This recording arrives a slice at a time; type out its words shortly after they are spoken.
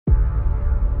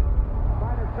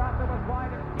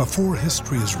Before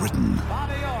history is written,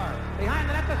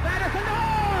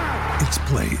 it's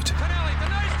played.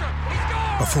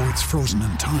 Before it's frozen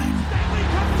in time,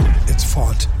 it's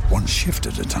fought one shift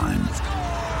at a time.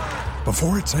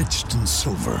 Before it's etched in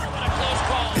silver,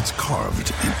 it's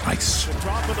carved in ice.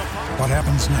 What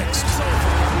happens next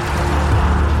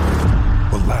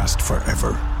will last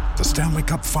forever. The Stanley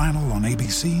Cup Final on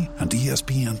ABC and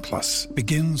ESPN Plus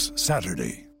begins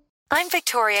Saturday. I'm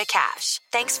Victoria Cash.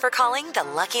 Thanks for calling the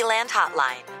Lucky Land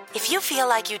Hotline. If you feel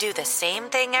like you do the same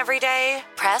thing every day,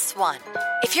 press 1.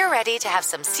 If you're ready to have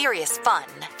some serious fun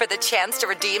for the chance to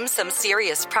redeem some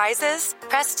serious prizes,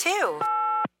 press 2.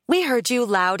 We heard you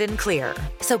loud and clear.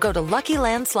 So go to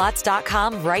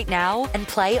LuckyLandSlots.com right now and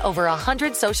play over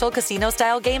 100 social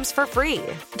casino-style games for free.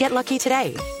 Get lucky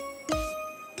today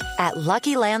at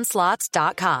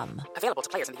LuckyLandSlots.com. Available to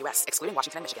players in the U.S., excluding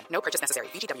Washington and Michigan. No purchase necessary.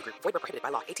 VGW Group. Void where prohibited by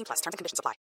law. 18+. Terms and conditions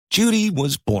apply. Judy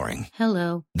was boring.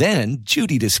 Hello. Then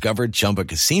Judy discovered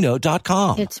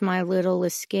ChumbaCasino.com. It's my little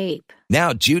escape.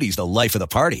 Now Judy's the life of the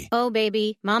party. Oh,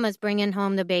 baby, mama's bringing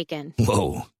home the bacon.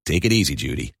 Whoa, take it easy,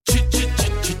 Judy.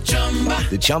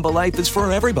 The Chumba life is for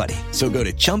everybody. So go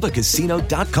to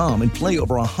ChumbaCasino.com and play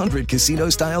over 100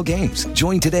 casino-style games.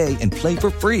 Join today and play for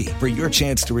free for your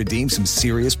chance to redeem some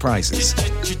serious prizes.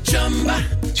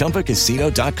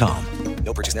 ChumbaCasino.com.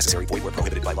 No purchase necessary. Void where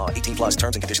prohibited by law. 18+.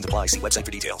 Terms and conditions apply. See website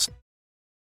for details.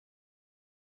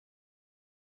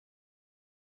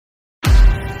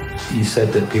 You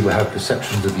said that people have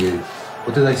perceptions of you.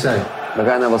 What do they say? The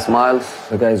guy never smiles.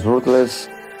 The guy is ruthless.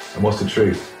 And what's the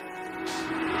truth?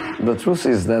 The truth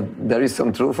is that there is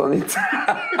some truth on it.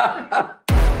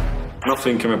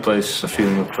 Nothing can replace a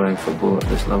feeling of playing football at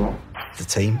this level. The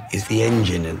team is the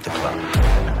engine of the club.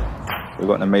 We've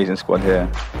got an amazing squad here.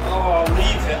 Oh,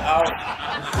 leave it out.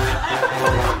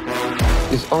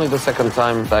 It's only the second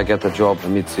time that I get a job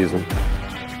mid-season.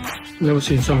 Never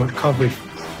seen so much coverage.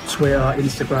 Twitter,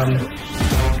 Instagram.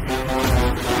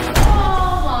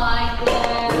 Oh my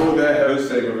God. All that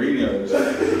Jose Mourinho.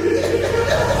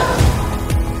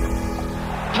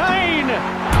 Kane!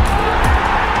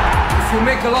 If you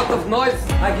make a lot of noise,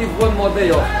 I give one more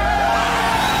day off.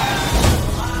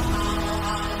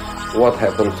 What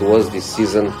happened to us this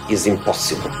season is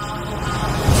impossible.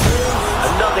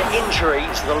 Another injury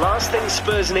is the last thing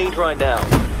Spurs need right now.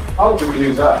 How do we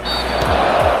do that?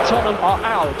 Tottenham are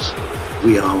out.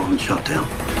 We are on shutdown.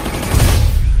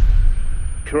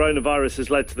 Coronavirus has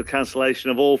led to the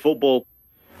cancellation of all football.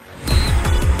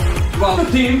 Well, the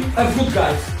team have good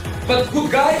guys, but good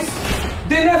guys,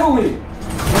 they never win.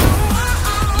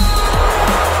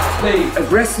 Play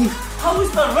aggressive. How is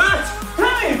that right?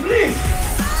 Tell me, please.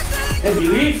 And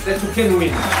believe that we can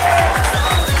win.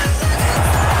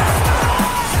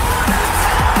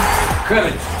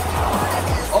 Courage,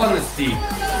 honesty,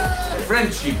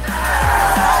 friendship.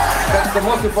 That's the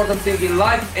most important thing in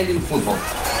life and in football.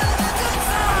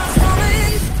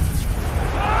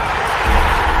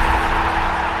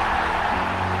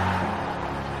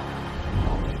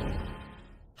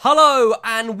 Hello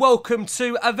and welcome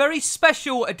to a very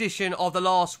special edition of The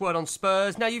Last Word on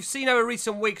Spurs. Now, you've seen over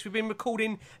recent weeks we've been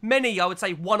recording many, I would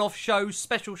say, one-off shows,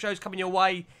 special shows coming your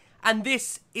way, and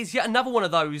this is yet another one of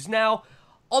those. Now,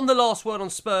 on The Last Word on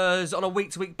Spurs, on a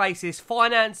week-to-week basis,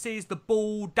 finances, the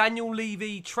ball, Daniel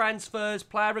Levy, transfers,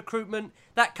 player recruitment,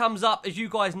 that comes up, as you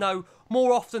guys know,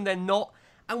 more often than not.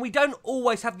 And we don't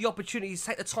always have the opportunity to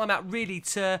take the time out really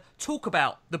to talk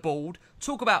about the board,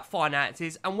 talk about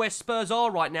finances and where Spurs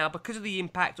are right now because of the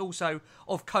impact also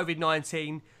of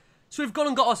COVID-19. So we've gone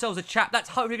and got ourselves a chap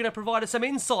that's hopefully going to provide us some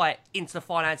insight into the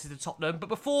finances of Tottenham. But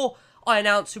before I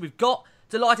announce who we've got,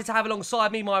 delighted to have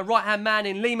alongside me my right-hand man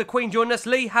in Lee McQueen joining us.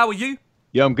 Lee, how are you?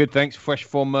 Yeah, I'm good, thanks. Fresh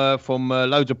from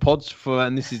loads of pods,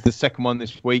 and this is the second one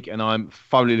this week, and I'm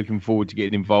thoroughly looking forward to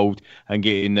getting involved and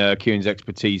getting Kieran's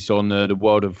expertise on the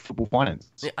world of football finance.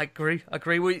 Yeah, I agree.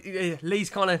 Lee's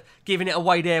kind of giving it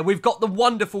away there. We've got the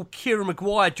wonderful Kieran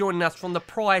Maguire joining us from the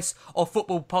Price of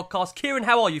Football podcast. Kieran,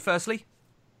 how are you, firstly?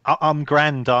 I'm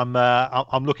grand.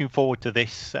 I'm looking forward to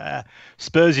this.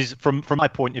 Spurs is, from my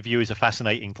point of view, is a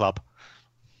fascinating club.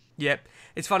 Yep.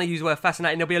 It's funny you use the word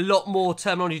fascinating. There'll be a lot more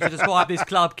terminology to describe this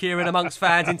club, Kieran, amongst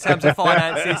fans in terms of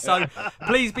finances. So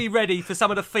please be ready for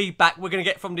some of the feedback we're going to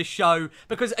get from this show.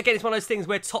 Because, again, it's one of those things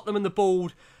where Tottenham and the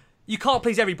board, you can't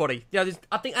please everybody. You know,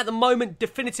 I think at the moment,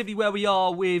 definitively where we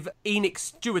are with Enoch's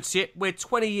stewardship, we're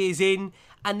 20 years in,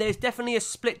 and there's definitely a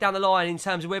split down the line in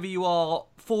terms of whether you are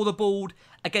for the board,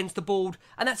 against the board.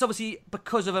 And that's obviously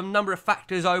because of a number of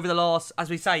factors over the last, as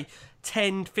we say,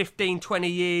 10, 15, 20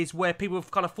 years where people have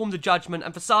kind of formed a judgment,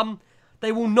 and for some,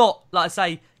 they will not, like I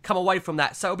say, come away from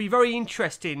that. So it'll be very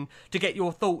interesting to get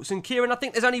your thoughts. And Kieran, I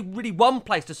think there's only really one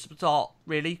place to start,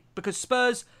 really, because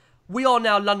Spurs, we are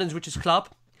now London's richest club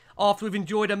after we've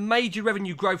enjoyed a major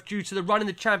revenue growth due to the run in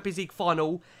the Champions League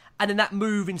final and then that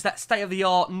move into that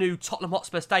state-of-the-art new Tottenham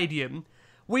Hotspur Stadium.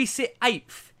 We sit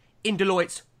 8th in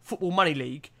Deloitte's Football Money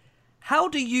League. How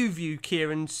do you view,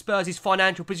 Kieran, Spurs'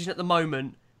 financial position at the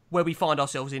moment where we find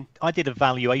ourselves in? I did a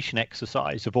valuation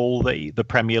exercise of all the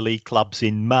Premier League clubs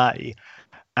in May,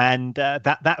 and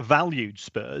that valued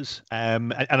Spurs,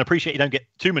 and I appreciate you don't get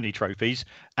too many trophies,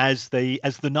 as the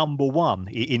number one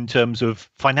in terms of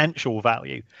financial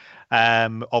value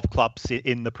of clubs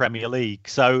in the Premier League.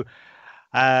 So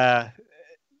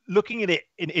looking at it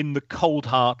in the cold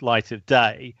hard light of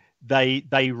day,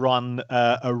 they run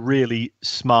a really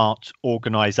smart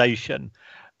organisation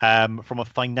from a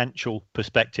financial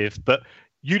perspective, but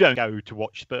you don't go to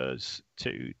watch Spurs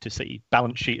to see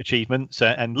balance sheet achievements,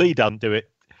 and Lee doesn't do it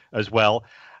as well.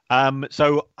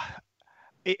 So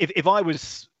if I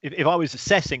was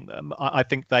assessing them, I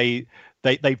think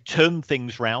they've turned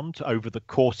things round over the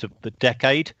course of the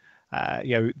decade.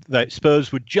 The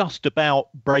Spurs were just about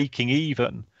breaking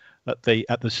even at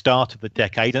the start of the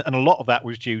decade, and a lot of that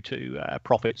was due to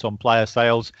profits on player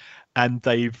sales, and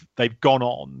they've gone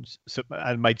on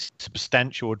and made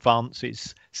substantial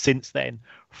advances since then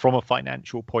from a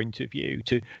financial point of view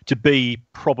to be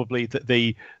probably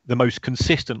the most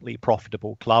consistently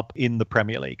profitable club in the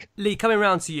Premier League. Lee, coming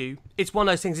round to you, it's one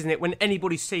of those things, isn't it, when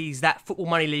anybody sees that Football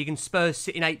Money League and Spurs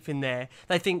sitting 8th in there,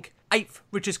 they think, 8th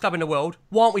richest club in the world,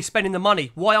 why aren't we spending the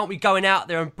money? Why aren't we going out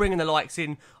there and bringing the likes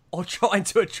in or trying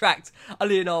to attract a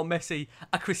Lionel Messi,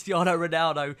 a Cristiano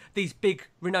Ronaldo, these big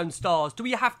renowned stars? Do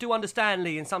we have to understand,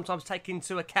 Lee, and sometimes take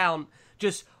into account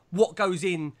just what goes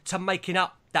in to making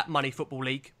up that money Football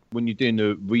League? When you're doing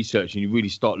the research and you really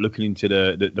start looking into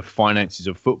the finances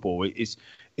of football, it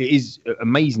is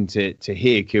amazing to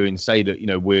hear Kieran say that,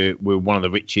 we're one of the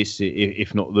richest,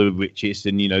 if not the richest,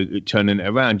 and turning it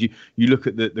around. You look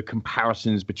at the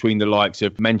comparisons between the likes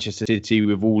of Manchester City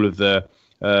with all of the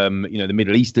the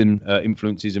Middle Eastern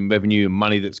influences and revenue and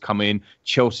money that's come in,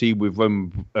 Chelsea with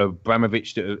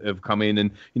Abramovich that have come in,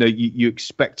 and you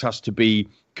expect us to be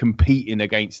competing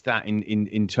against that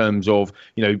in terms of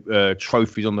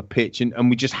trophies on the pitch, and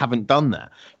we just haven't done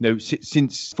that.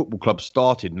 Since football clubs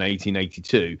started in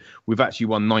 1882, we've actually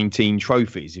won 19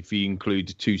 trophies if you include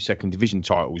the 2 second division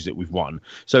titles that we've won.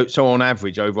 So on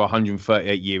average, over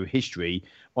 138-year history,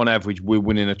 on average we're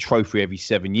winning a trophy every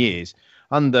 7 years.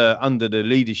 Under the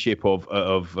leadership of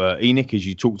Enoch, as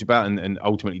you talked about, and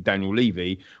ultimately Daniel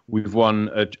Levy, we've won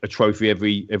a trophy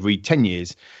every 10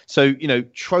 years. So,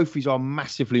 trophies are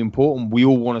massively important. We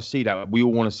all want to see that. We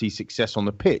all want to see success on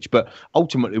the pitch. But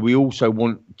ultimately, we also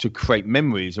want to create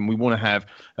memories, and we want to have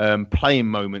playing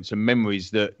moments and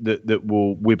memories that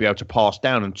we'll be able to pass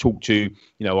down and talk to,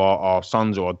 our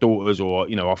sons or our daughters or,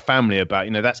 our family about.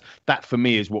 That for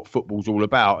me is what football's all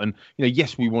about. And,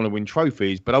 yes, we want to win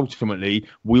trophies, but ultimately,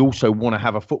 we also want to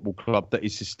have a football club that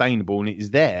is sustainable and it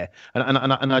is there.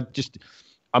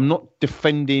 I'm not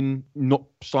defending not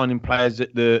signing players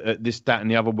at this, that,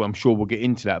 and the other. Well, I'm sure we'll get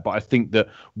into that. But I think that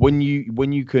when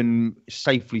you can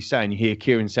safely say, and you hear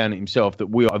Kieran saying it himself, that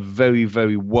we are a very,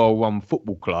 very well-run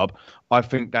football club, I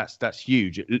think that's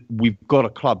huge. We've got a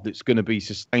club that's going to be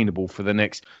sustainable for the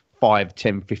next 5,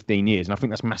 10, 15 years, and I think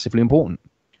that's massively important.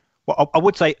 Well, I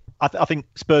would say I think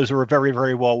Spurs are a very,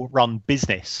 very well-run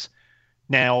business.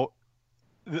 Now,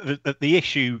 the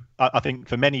issue, I think,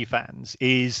 for many fans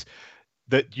is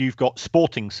that you've got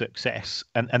sporting success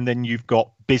and then you've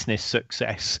got business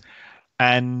success.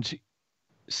 And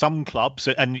some clubs,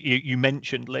 and you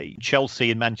mentioned, Lee,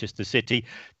 Chelsea and Manchester City,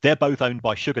 they're both owned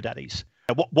by sugar daddies.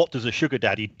 What does a sugar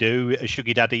daddy do? A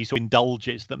sugar daddy sort of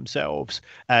indulges themselves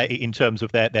in terms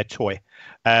of their toy.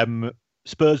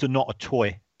 Spurs are not a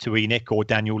toy to Enoch or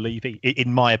Daniel Levy,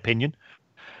 in my opinion.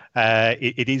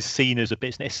 It is seen as a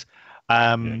business.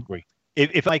 I agree.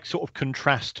 If I sort of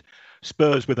contrast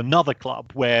Spurs with another club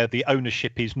where the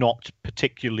ownership is not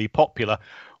particularly popular,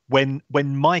 when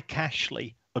Mike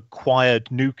Ashley acquired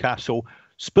Newcastle,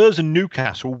 Spurs and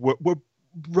Newcastle were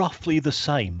roughly the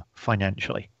same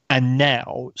financially. And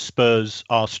now Spurs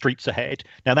are streets ahead.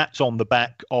 Now that's on the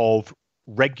back of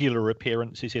regular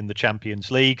appearances in the Champions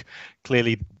League.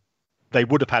 Clearly, they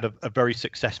would have had a very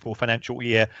successful financial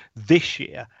year this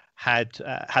year had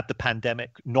the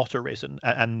pandemic not arisen,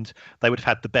 and they would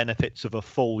have had the benefits of a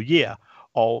full year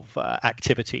of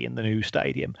activity in the new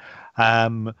stadium.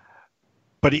 But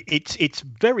it's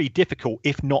very difficult,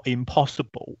 if not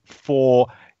impossible, for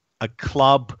a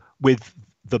club with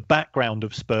the background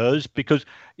of Spurs, because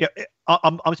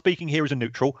I'm speaking here as a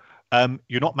neutral.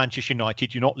 You're not Manchester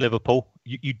United, you're not Liverpool.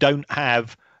 You don't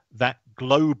have that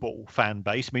global fan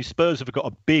base. I mean, Spurs have got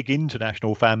a big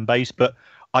international fan base, but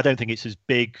I don't think it's as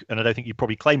big, and I don't think you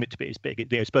probably claim it to be as big.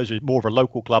 Spurs is more of a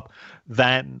local club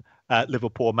than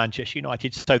Liverpool or Manchester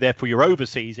United. So therefore, your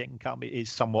overseas income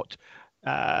is somewhat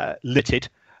limited.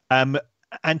 And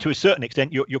to a certain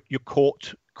extent, you're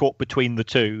caught between the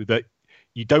two, that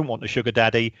you don't want a sugar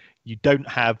daddy, you don't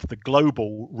have the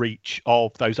global reach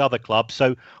of those other clubs.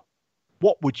 So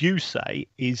what would you say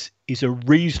is a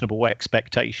reasonable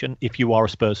expectation if you are a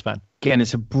Spurs fan? Again,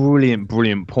 it's a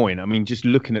brilliant point. I mean, just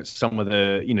looking at some of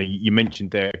the, you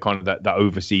mentioned there kind of that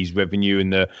overseas revenue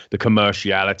and the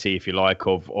commerciality, if you like,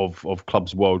 of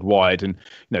clubs worldwide. And,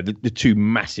 the two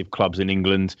massive clubs in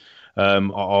England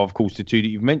are, of course, the two that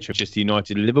you've mentioned, Manchester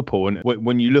United and Liverpool. And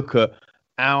when you look at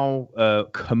our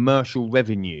commercial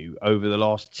revenue over the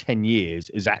last 10 years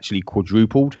is actually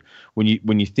quadrupled. When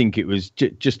you think it was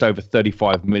just over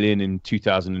 35 million in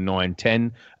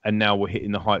 2009-10, and now we're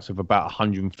hitting the heights of about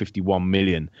 151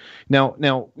 million. Now,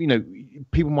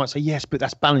 people might say, yes, but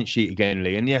that's balance sheet again,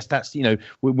 Lee. And yes, that's,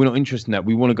 we're not interested in that.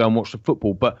 We want to go and watch the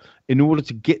football. But in order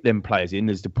to get them players in,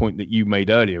 there's the point that you made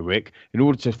earlier, Rick, in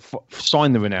order to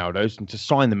sign the Ronaldos and to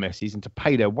sign the Messis and to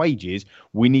pay their wages,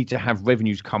 we need to have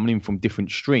revenues coming in from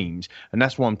different streams. And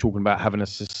that's why I'm talking about having a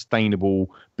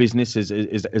sustainable business as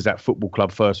that football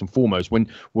club first and foremost.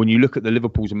 When you look at the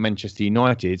Liverpools and Manchester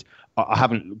United, I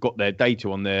haven't got their data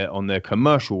on their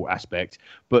commercial aspect,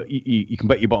 but you can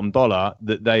bet your bottom dollar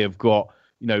that they have got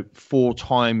 4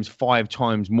 times, 5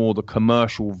 times more the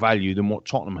commercial value than what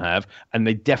Tottenham have, and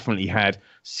they definitely had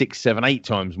 6, 7, 8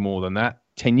 times more than that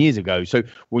 10 years ago. So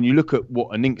when you look at what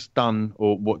Anink's done,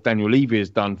 or what Daniel Levy has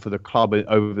done for the club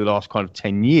over the last kind of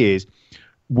 10 years,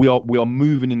 we are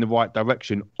moving in the right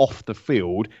direction off the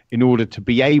field in order to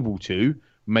be able to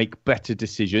make better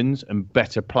decisions and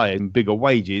better players and bigger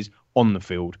wages on the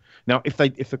field. Now, if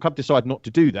the club decide not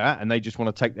to do that and they just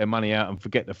want to take their money out and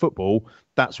forget the football,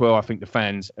 that's where I think the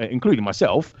fans, including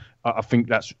myself, I think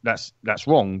that's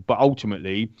wrong. But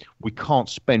ultimately, we can't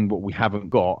spend what we haven't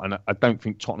got, and I don't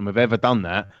think Tottenham have ever done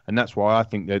that, and that's why I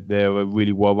think that they're a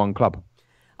really well-run club.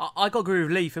 I got to agree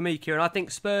with Lee for me, Kieran. I think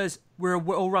Spurs were a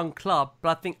well-run club,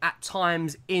 but I think at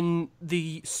times in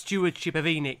the stewardship of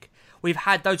ENIC, we've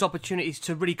had those opportunities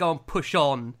to really go and push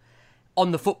on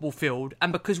the football field,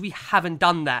 and because we haven't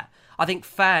done that, I think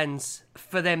fans,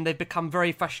 for them, they've become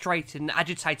very frustrated and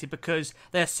agitated because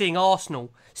they're seeing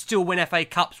Arsenal still win FA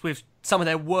Cups with some of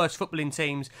their worst footballing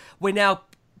teams. We're now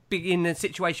in a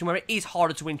situation where it is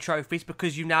harder to win trophies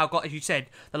because you've now got, as you said,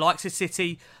 the likes of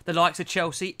City, the likes of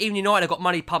Chelsea, even United have got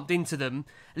money pumped into them.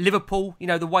 Liverpool,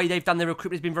 the way they've done their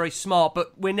recruitment has been very smart,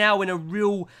 but we're now in a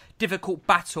real difficult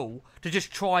battle to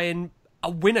just try and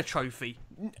win a trophy.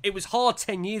 It was hard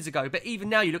 10 years ago, but even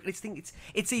now you look at this,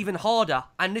 it's even harder.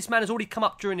 And this man has already come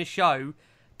up during the show.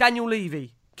 Daniel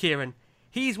Levy, Kieran,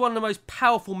 he's one of the most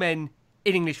powerful men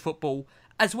in English football,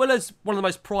 as well as one of the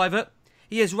most private.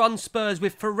 He has run Spurs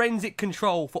with forensic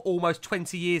control for almost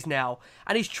 20 years now,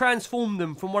 and he's transformed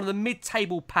them from one of the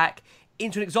mid-table pack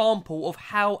into an example of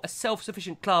how a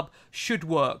self-sufficient club should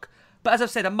work. But as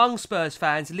I've said, among Spurs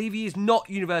fans, Levy is not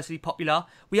universally popular.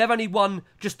 We have only won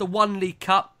just the one League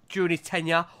Cup during his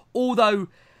tenure, although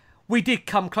we did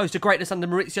come close to greatness under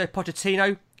Maurizio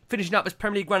Pochettino, finishing up as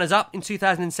Premier League runners-up in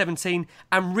 2017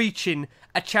 and reaching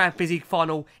a Champions League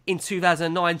final in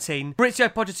 2019.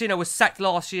 Maurizio Pochettino was sacked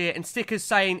last year, and stickers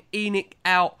saying ENIC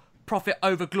out, profit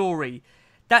over glory.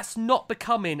 That's not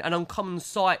becoming an uncommon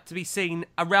sight to be seen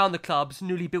around the club's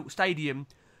newly built stadium.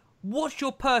 What's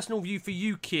your personal view for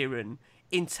you, Kieran,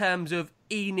 in terms of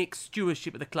ENIC's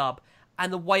stewardship of the club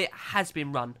and the way it has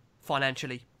been run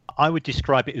financially? I would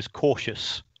describe it as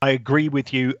cautious. I agree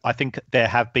with you. I think there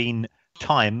have been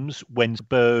times when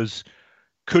Spurs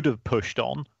could have pushed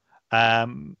on,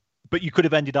 but you could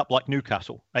have ended up like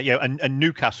Newcastle. And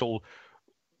Newcastle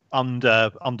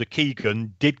under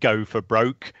Keegan did go for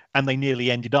broke, and they nearly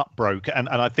ended up broke. And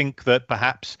I think that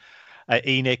perhaps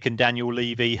ENIC and Daniel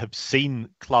Levy have seen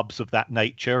clubs of that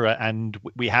nature, and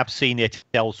we have seen it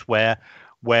elsewhere,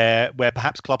 where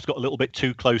perhaps clubs got a little bit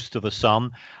too close to the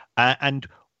sun, and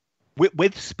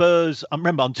with Spurs, I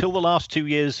remember until the last 2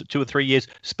 or 3 years,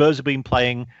 Spurs have been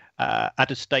playing at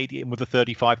a stadium with a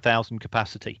 35,000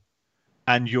 capacity,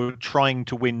 and you're trying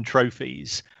to win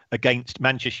trophies against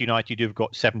Manchester United, who've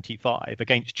got 75,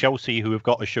 against Chelsea, who have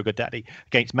got a sugar daddy,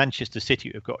 against Manchester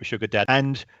City, who've got a sugar daddy.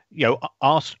 And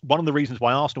one of the reasons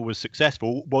why Arsenal was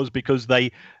successful was because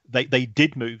they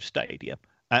did move stadium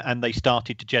and they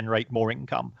started to generate more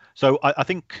income. So I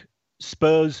think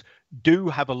Spurs do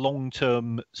have a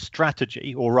long-term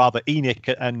strategy, or rather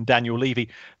ENIC and Daniel Levy,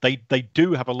 they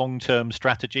do have a long-term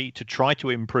strategy to try to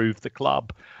improve the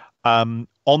club on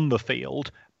the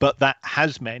field, but that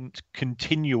has meant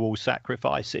continual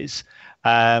sacrifices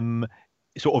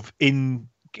sort of in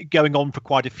going on for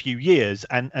quite a few years,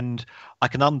 and I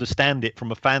can understand it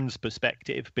from a fan's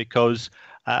perspective, because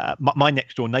my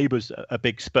next door neighbour's a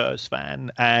big Spurs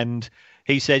fan, and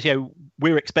he says,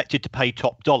 we're expected to pay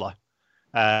top dollar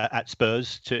at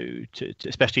Spurs to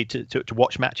especially to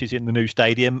watch matches in the new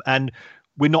stadium, and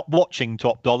we're not watching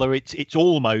top dollar. It's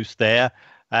almost there.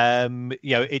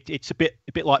 It's a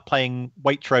bit like playing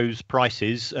Waitrose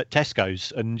prices at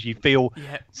Tesco's, and you feel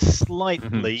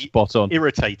slightly spot on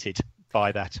irritated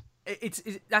by that.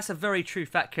 That's a very true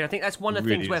fact, Kieran. I think that's one of the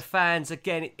things where fans,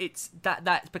 again, it's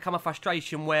that's become a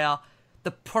frustration where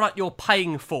the product you're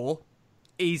paying for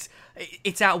it's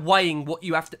outweighing what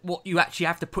you actually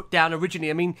have to put down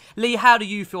originally. I mean, Lee, how do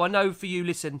you feel? I know for you,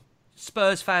 listen,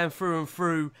 Spurs fan through and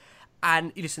through,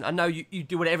 and listen, I know you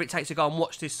do whatever it takes to go and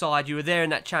watch this side. You were there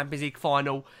in that Champions League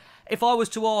final. If I was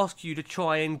to ask you to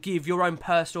try and give your own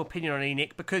personal opinion on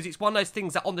ENIC, because it's one of those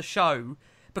things that on the show,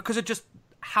 because of just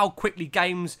how quickly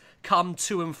games come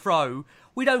to and fro,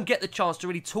 we don't get the chance to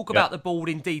really talk about the board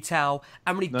in detail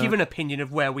and really give an opinion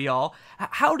of where we are.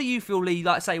 How do you feel, Lee?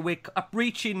 Like I say, we're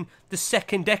reaching the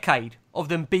second decade of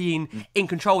them being in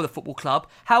control of the football club.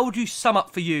 How would you sum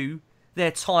up for you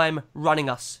their time running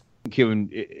us? Kieran,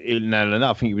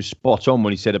 I think he was spot on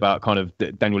when he said about kind of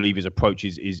Daniel Levy's approach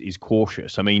is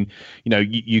cautious. I mean,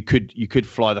 you could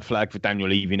fly the flag for Daniel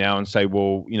Levy now and say,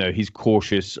 well, his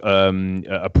cautious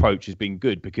approach has been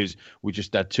good because we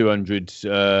just had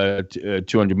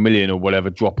 200 million or whatever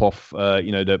drop off,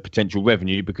 the potential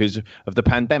revenue because of the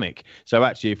pandemic. So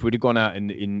actually, if we'd have gone out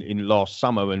in last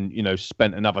summer and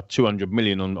spent another 200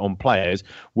 million on players,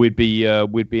 we'd be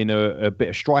in a bit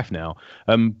of strife now.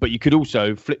 But you could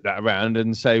also flip that around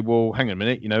and say, well, hang on a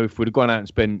minute, if we'd have gone out and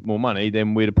spent more money,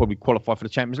 then we'd have probably qualified for the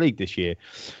Champions League this year.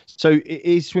 So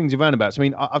it swings and roundabouts. I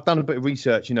mean, I've done a bit of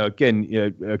research,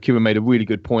 Kieran made a really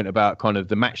good point about kind of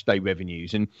the match day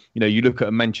revenues. And, you look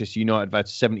at Manchester United, have had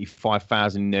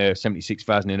 75,000 there,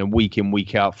 76,000 in a week in,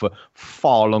 week out for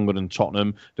far longer than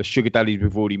Tottenham. The Sugar Daddies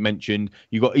we've already mentioned.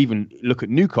 You got even look at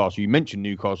Newcastle. You mentioned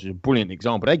Newcastle as a brilliant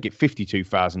example. They get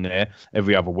 52,000 there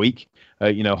every other week.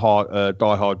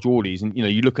 Die-hard Geordies. And,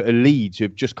 you look at Leeds who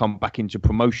have just come back into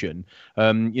promotion.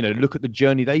 Look at the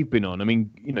journey they've been on. I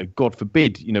mean, God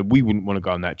forbid, we wouldn't want to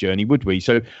go on that journey, would we?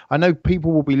 So I know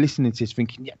people will be listening to this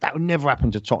thinking, that would never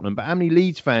happen to Tottenham. But how many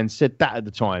Leeds fans said that at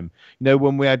the time?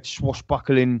 When we had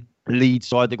swashbuckling Leeds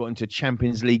side, they got into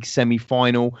Champions League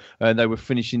semi-final. They were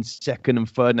finishing second and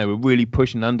third, and they were really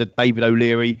pushing under David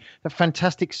O'Leary. A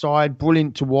fantastic side,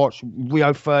 brilliant to watch.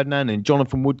 Rio Ferdinand and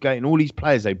Jonathan Woodgate and all these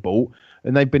players they bought.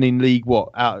 And they've been in league,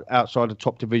 outside the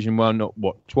top division,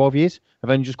 12 years? Have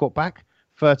only just got back?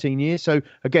 13 years. So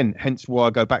again, hence why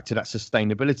I go back to that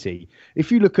sustainability.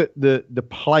 If you look at the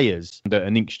players under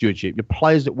an ENIC stewardship, the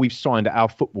players that we've signed at our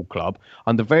football club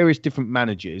under various different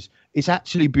managers, it's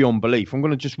actually beyond belief. I'm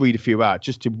going to just read a few out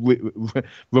just to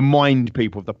remind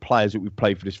people of the players that we've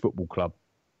played for this football club.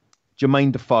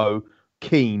 Jermaine Defoe,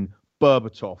 Keane,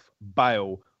 Berbatov,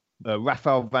 Bale,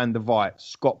 Rafael van der Vaart,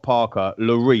 Scott Parker,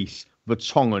 Lloris,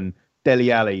 Vertonghen,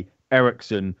 Dele Alli,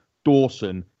 Eriksson,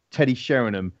 Dawson, Teddy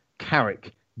Sheringham,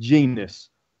 Carrick, Genius,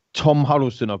 Tom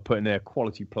Huddleston I've put in there,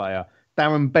 quality player.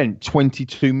 Darren Bent,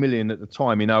 22 million at the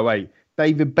time in 2008.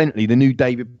 David Bentley, the new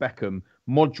David Beckham.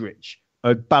 Modric,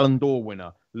 a Ballon d'Or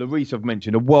winner. Lloris I've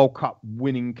mentioned, a World Cup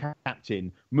winning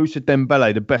captain. Moussa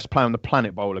Dembele, the best player on the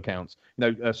planet by all accounts.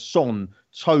 Son,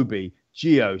 Toby,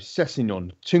 Gio,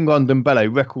 Sessegnon, Tungan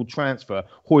Dembele, record transfer.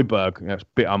 Højbjerg, that's a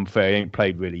bit unfair, he ain't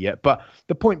played really yet. But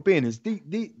the point being is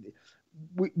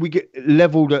we get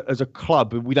levelled as a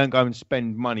club. We don't go and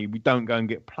spend money. We don't go and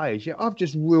get players. I've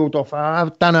just reeled off, I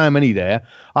don't know how many there.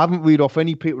 I haven't reeled off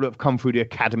any people that have come through the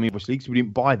academy, obviously, because we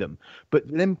didn't buy them.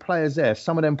 But them players there,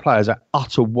 some of them players are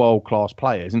utter world-class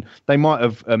players. And they might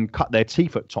have cut their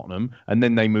teeth at Tottenham and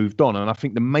then they moved on. And I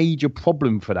think the major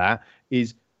problem for that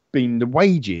is been the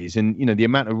wages and the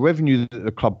amount of revenue that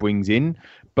the club brings in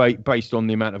based on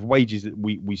the amount of wages that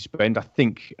we spend. I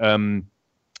think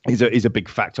is a big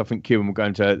factor. I think Kieran will go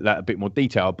into that a bit more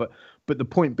detail, but the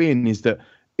point being is that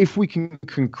if we can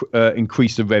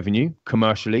increase the revenue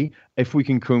commercially, if we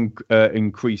can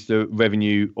increase the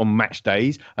revenue on match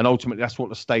days, and ultimately that's what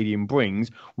the stadium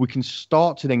brings, we can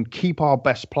start to then keep our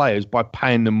best players by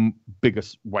paying them bigger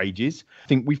wages. I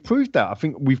think we've proved that. I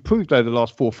think we've proved over the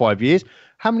last 4 or 5 years.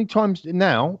 How many times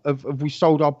now have we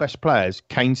sold our best players?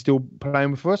 Kane's still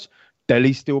playing for us.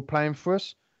 Dele's still playing for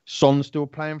us. Son's still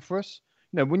playing for us.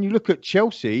 When you look at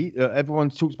Chelsea, everyone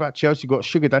talks about Chelsea got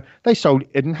sugar dad. They sold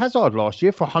Eden Hazard last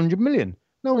year for 100 million.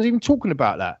 No one's even talking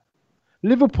about that.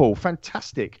 Liverpool,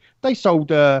 fantastic. They sold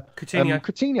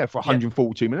Coutinho for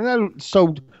 142 million. They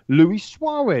sold Luis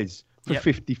Suarez for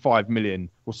 55 million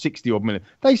or 60 odd million.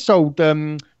 They sold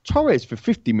Torres for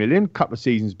 50 million a couple of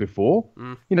seasons before.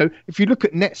 If you look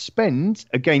at net spend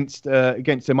against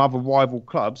them other rival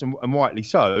clubs, and rightly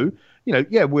so,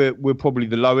 we're probably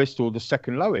the lowest or the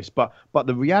second lowest. But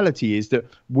the reality is that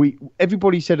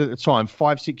everybody said at the time,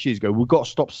 5-6 years ago, we've got to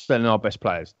stop selling our best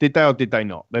players. Did they or did they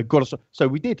not? They've got to. So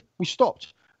we did. We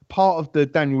stopped. Part of the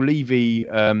Daniel Levy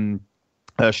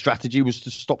strategy was to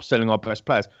stop selling our best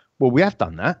players. Well, we have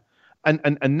done that.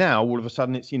 And now all of a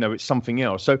sudden it's something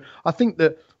else. So I think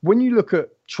that when you look at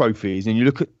trophies and you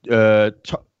look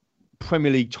at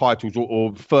Premier League titles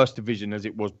or First Division as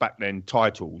it was back then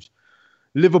titles,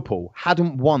 Liverpool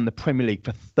hadn't won the Premier League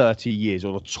for 30 years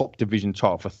or the top division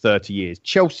title for 30 years.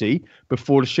 Chelsea,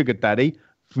 before the sugar daddy,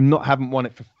 haven't won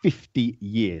it for 50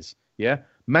 years. Yeah.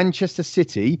 Manchester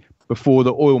City, before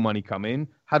the oil money come in,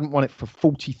 hadn't won it for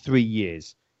 43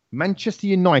 years. Manchester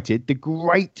United, the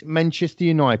great Manchester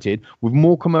United, with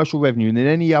more commercial revenue than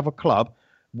any other club,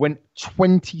 went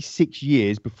 26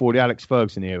 years before the Alex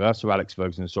Ferguson era.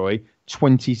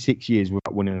 26 years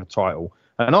without winning a title.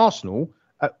 And Arsenal,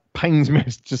 pains me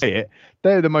to say it,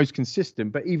 they're the most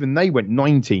consistent, but even they went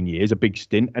 19 years, a big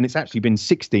stint, and it's actually been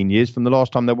 16 years from the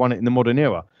last time they won it in the modern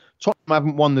era. Tottenham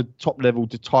haven't won the top level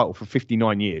title for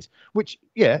 59 years, which,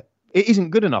 it isn't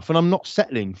good enough, and I'm not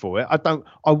settling for it.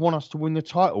 I want us to win the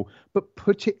title, but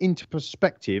put it into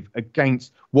perspective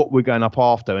against what we're going up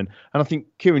after. And I think,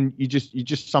 Kieran, you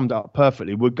just summed it up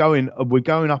perfectly. We're going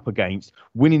up against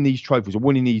winning these trophies or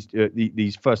winning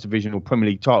these First Division or Premier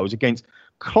League titles against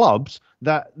clubs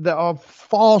that are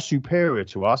far superior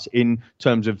to us in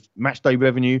terms of match day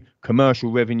revenue,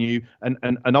 commercial revenue,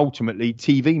 and ultimately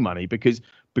TV money, because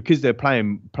they're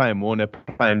playing more and they're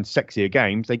playing sexier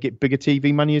games, they get bigger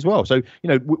TV money as well. So,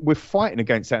 we're fighting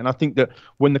against that. And I think that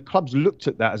when the clubs looked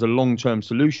at that as a long-term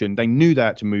solution, they knew they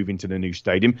had to move into the new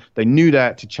stadium. They knew they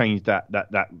had to change that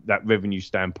revenue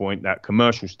standpoint, that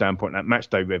commercial standpoint, that match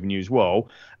day revenue as well.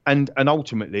 And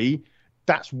ultimately,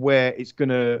 that's where it's going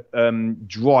to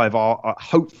drive our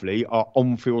hopefully our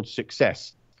on-field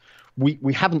success.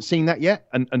 We haven't seen that yet,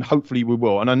 and hopefully we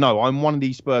will. And I know I'm one of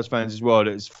these Spurs fans as well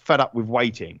that is fed up with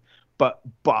waiting. But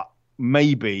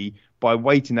maybe by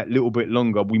waiting that little bit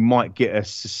longer, we might get a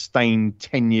sustained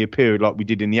 10-year period like we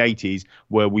did in the 80s,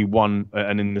 where we won,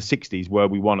 and in the 60s, where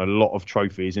we won a lot of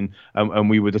trophies, and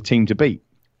we were the team to beat.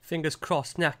 Fingers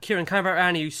crossed. Now, Kieran, coming back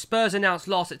around you, Spurs announced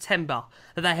last September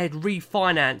that they had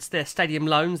refinanced their stadium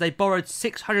loans. They borrowed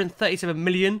 $637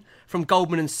 million from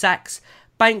Goldman & Sachs,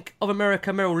 Bank of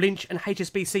America, Merrill Lynch and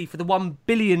HSBC for the £1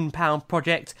 billion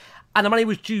project, and the money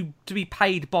was due to be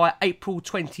paid by April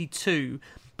 22.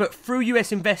 But through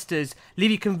US investors,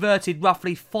 Levy converted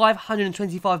roughly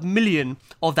 $525 million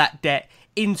of that debt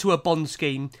into a bond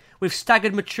scheme with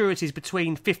staggered maturities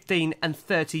between 15 and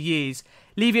 30 years.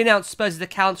 Levy announced Spurs'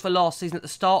 accounts for last season at the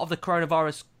start of the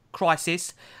coronavirus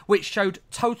crisis, which showed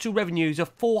total revenues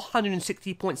of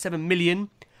 $460.7 million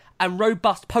and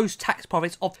robust post-tax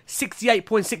profits of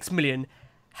 $68.6 million.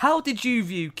 How did you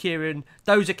view, Kieran,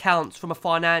 those accounts from a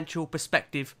financial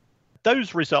perspective?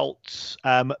 Those results,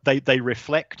 they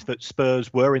reflect that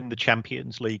Spurs were in the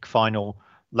Champions League final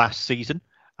last season.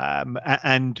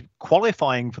 And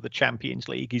qualifying for the Champions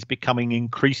League is becoming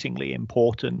increasingly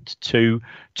important to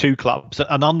clubs.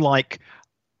 And unlike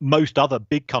most other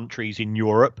big countries in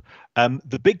Europe,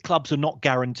 the big clubs are not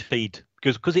guaranteed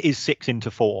because it is 6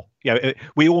 into 4.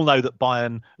 We all know that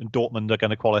Bayern and Dortmund are going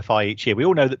to qualify each year. We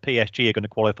all know that PSG are going to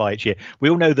qualify each year. We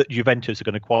all know that Juventus are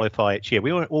going to qualify each year.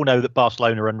 We all know that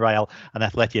Barcelona and Real and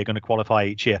Atleti are going to qualify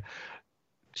each year.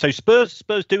 So Spurs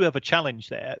do have a challenge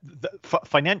there.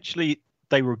 Financially,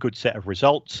 they were a good set of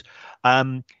results.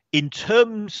 In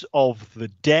terms of the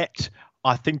debt,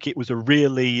 I think it was a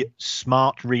really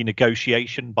smart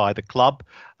renegotiation by the club.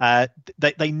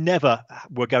 They never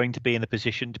were going to be in a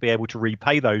position to be able to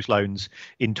repay those loans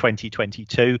in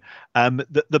 2022.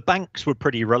 The banks were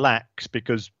pretty relaxed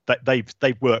because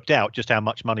they've worked out just how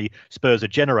much money Spurs are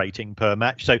generating per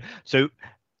match. So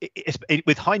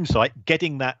with hindsight,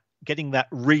 getting that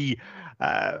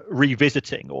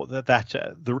revisiting or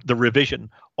the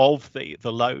revision of the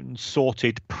loan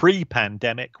sorted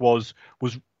pre-pandemic was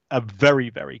a very,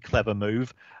 very clever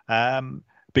move,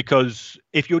 because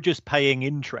if you're just paying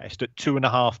interest at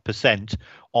 2.5%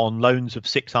 on loans of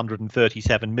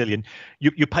 637 million,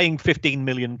 you're paying £15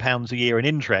 million a year in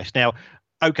interest. Now,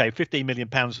 okay, £15 million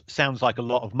sounds like a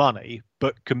lot of money,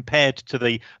 but compared to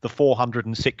the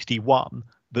 461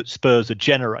 that Spurs are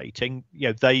generating,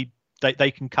 they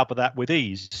can cover that with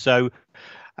ease. So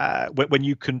when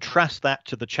you contrast that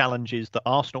to the challenges that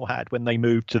Arsenal had when they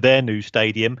moved to their new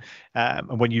stadium,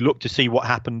 and when you look to see what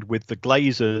happened with the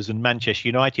Glazers and Manchester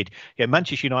United,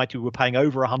 Manchester United were paying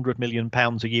over £100 million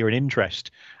a year in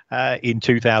interest in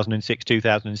 2006,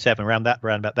 2007, around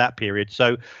about that period.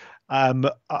 So I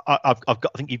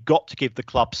think you've got to give the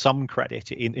club some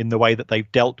credit in the way that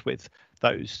they've dealt with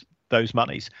those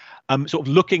monies. Sort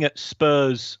of looking at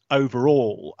Spurs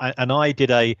overall, and I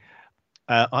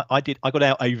got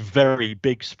out a very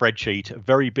big spreadsheet, a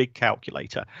very big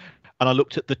calculator, and I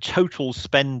looked at the total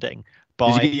spending.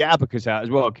 Did you get your abacus out as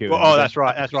well, Kieran? Oh, that's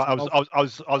right. I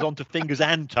was on to fingers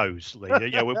and toes.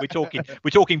 Yeah, we're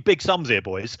talking big sums here,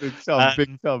 boys. Big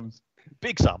sums.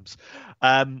 Big sums.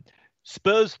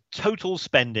 Spurs' total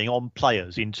spending on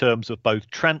players in terms of both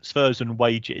transfers and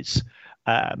wages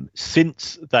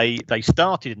since they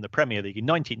started in the Premier League in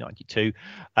 1992,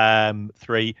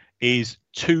 3 is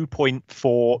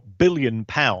 £2.4 billion,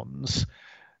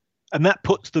 and that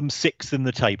puts them sixth in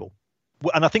the table.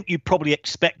 And I think you probably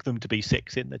expect them to be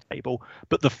sixth in the table,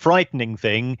 but the frightening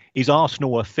thing is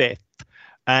Arsenal are fifth,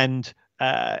 and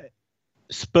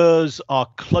Spurs are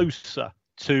closer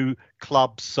to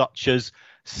clubs such as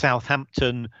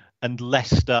Southampton and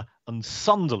Leicester and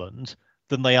Sunderland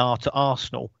than they are to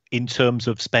Arsenal in terms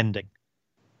of spending.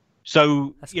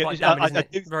 So that's quite damning, isn't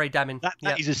it? Very damning.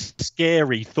 That is a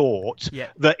scary thought.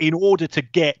 That in order to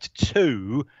get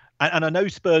to, and I know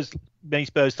many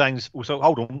Spurs fans will say,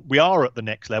 hold on, we are at the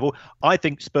next level. I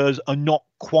think Spurs are not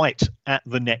quite at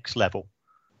the next level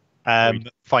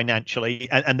financially,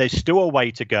 and there's still a way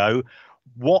to go.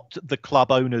 What the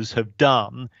club owners have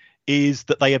done is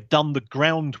that they have done the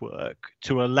groundwork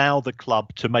to allow the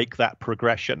club to make that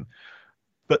progression.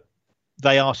 But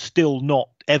they are still not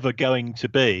ever going to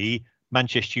be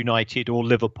Manchester United or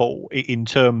Liverpool in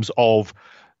terms of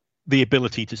the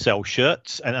ability to sell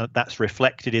shirts. And that's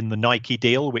reflected in the Nike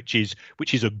deal, which is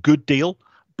a good deal,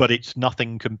 but it's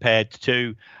nothing compared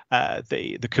to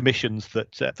the commissions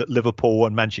that Liverpool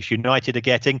and Manchester United are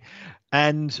getting.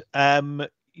 And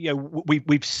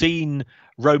we've seen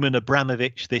Roman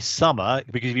Abramovich this summer,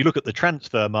 because if you look at the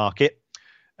transfer market,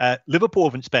 Liverpool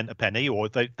haven't spent a penny, or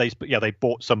they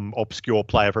bought some obscure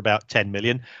player for about 10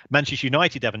 million. Manchester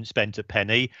United haven't spent a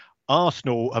penny.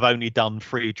 Arsenal have only done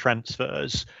 3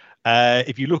 transfers.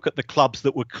 If you look at the clubs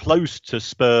that were close to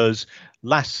Spurs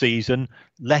last season,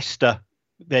 Leicester,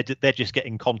 they're just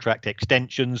getting contract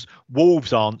extensions.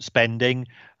 Wolves aren't spending,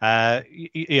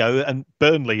 and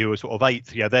Burnley, who are sort of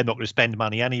 8th, they're not going to spend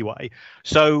money anyway.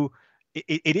 So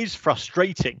it is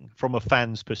frustrating from a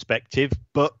fan's perspective,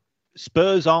 but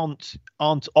Spurs aren't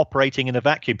operating in a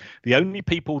vacuum. The only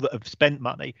people that have spent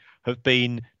money have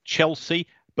been Chelsea,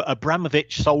 but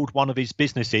Abramovich sold one of his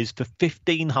businesses for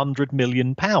 £1,500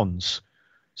 million.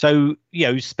 So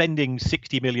spending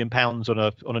 £60 million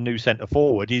on a new centre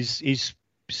forward is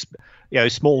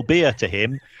small beer to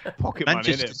him. Pocket money,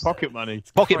 isn't it? Pocket money.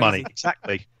 Pocket money,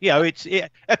 exactly.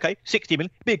 Okay, 60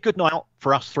 million. Be a good night out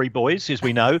for us 3 boys, as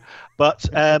we know. But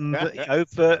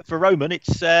for Roman,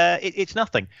 it's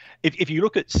nothing. If you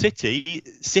look at City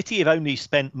have only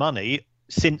spent money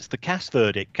since the Cass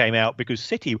verdict came out, because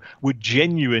City were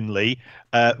genuinely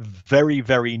very,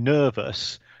 very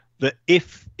nervous that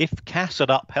if Cass had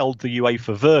upheld the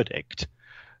UEFA verdict,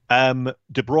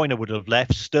 De Bruyne would have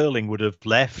left, Sterling would have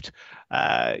left,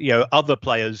 other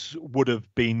players would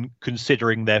have been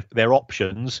considering their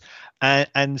options,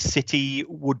 and City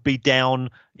would be down,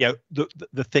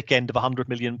 the thick end of £100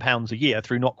 million a year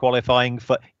through not qualifying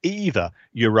for either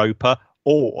Europa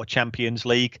or Champions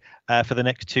League for the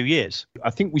next 2 years.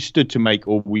 I think we stood to make,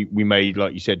 or we made,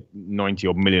 like you said, 90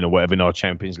 odd million or whatever in our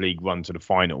Champions League run to the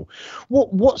final.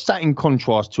 What's that in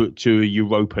contrast to a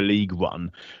Europa League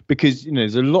run? Because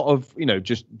there's a lot of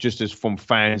just as from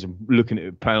fans looking at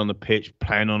it, playing on the pitch,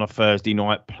 playing on a Thursday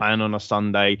night, playing on a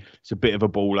Sunday, it's a bit of a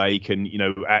ball ache, and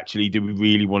actually, do we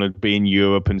really want to be in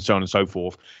Europe and so on and so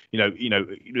forth?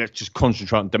 Let's just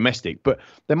concentrate on domestic. But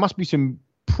there must be some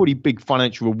pretty big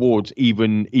financial rewards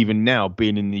even now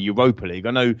being in the Europa League.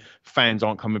 I know fans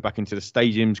aren't coming back into the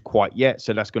stadiums quite yet,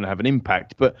 so that's going to have an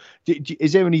impact. But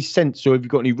is there any sense, or have you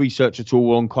got any research at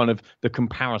all on kind of the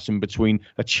comparison between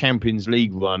a Champions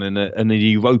League run and a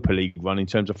Europa League run in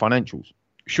terms of financials?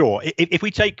 Sure. If we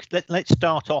take, let's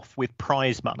start off with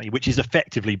prize money, which is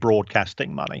effectively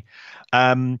broadcasting money.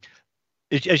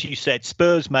 as you said,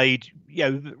 Spurs made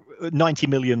 90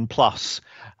 million plus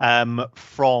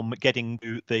from getting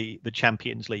to the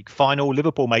Champions League final.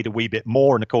 Liverpool made a wee bit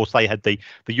more, and of course they had the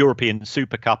European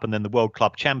Super Cup and then the World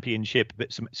Club Championship.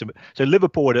 So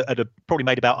Liverpool had probably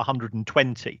made about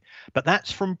 120, but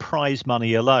that's from prize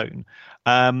money alone.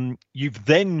 You've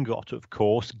then got, of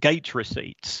course, gate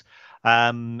receipts.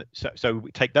 So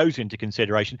we take those into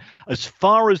consideration. As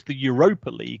far as the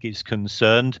Europa League is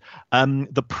concerned,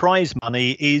 the prize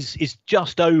money is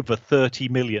just over 30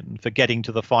 million for getting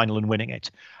to the final and winning it.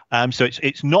 So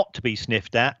it's not to be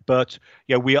sniffed at, but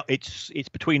it's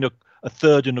between a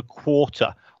third and a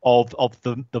quarter of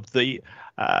the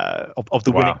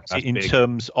winnings in big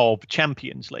terms of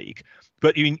Champions League.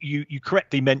 But you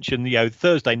correctly mentioned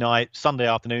Thursday night, Sunday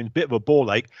afternoon, bit of a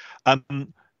ball ache.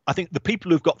 I think the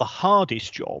people who've got the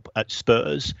hardest job at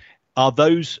Spurs are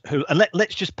those who, and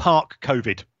let's just park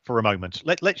COVID for a moment.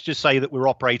 Let's just say that we're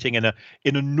operating in a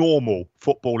normal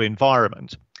football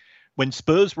environment. When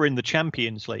Spurs were in the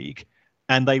Champions League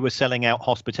and they were selling out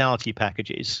hospitality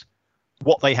packages,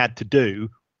 what they had to do,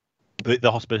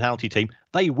 the hospitality team,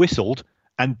 they whistled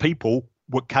and people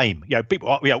came.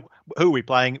 People, who are we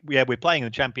playing? Yeah, we're playing in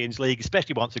the Champions League,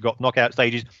 especially once they got knockout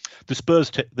stages.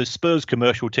 The Spurs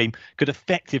commercial team could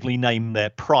effectively name their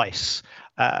price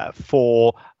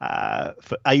for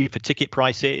ticket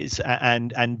prices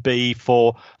and B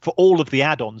for all of the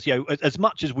add-ons. As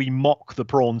much as we mock the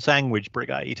prawn sandwich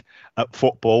brigade at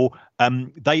football,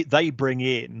 they bring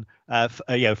in for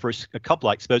a club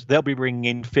like Spurs, they'll be bringing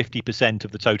in 50%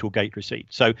 of the total gate receipt.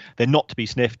 So they're not to be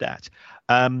sniffed at.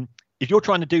 If you're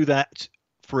trying to do that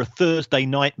for a Thursday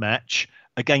night match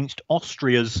against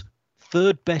Austria's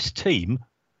third best team,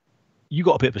 you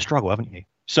got a bit of a struggle, haven't you?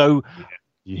 So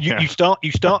you start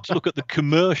to look at the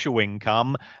commercial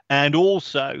income, and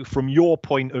also from your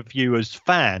point of view as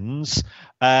fans.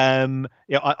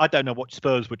 I don't know what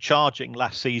Spurs were charging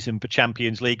last season for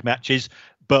Champions League matches,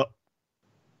 but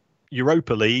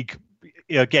Europa League.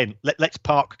 Again, let's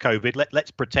park COVID.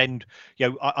 Let's pretend.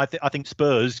 I think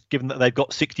Spurs, given that they've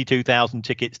got 62,000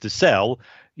 tickets to sell,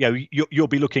 you'll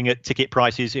be looking at ticket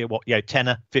prices.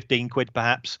 £10, 15 quid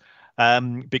perhaps,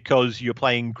 because you're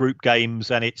playing group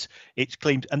games and it's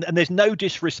clean. And there's no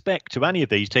disrespect to any of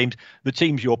these teams. The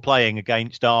teams you're playing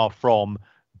against are from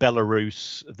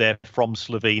Belarus, they're from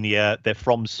Slovenia, they're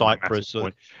from Cyprus.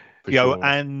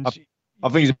 And I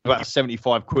think it's about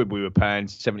 75 quid we were paying,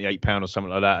 £78 or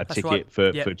something like that, ticket for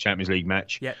a Champions League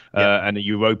match. And a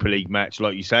Europa League match,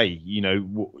 like you say,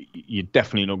 you're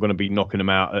definitely not going to be knocking them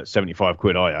out at 75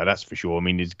 quid, are you? That's for sure. I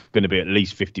mean, there's going to be at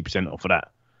least 50% off of that.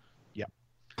 Yeah.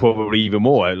 Probably even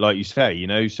more, like you say,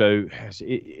 So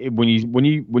when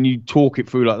you talk it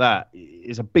through like that,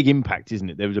 it's a big impact, isn't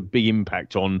it? There was a big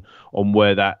impact on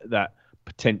where that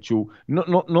potential,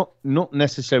 not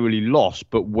necessarily loss,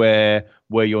 but where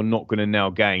you're not going to now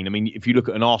gain. I mean, if you look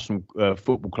at an Arsenal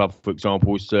football club, for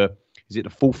example, is it the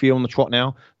fourth year on the trot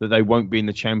now that they won't be in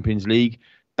the Champions League?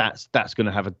 That's going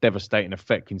to have a devastating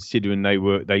effect, considering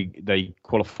they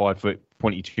qualified for it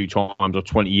 22 times or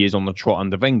 20 years on the trot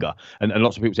under Wenger, and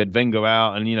lots of people said Wenger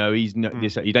out, and he's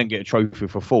you don't get a trophy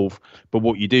for fourth, but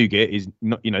what you do get is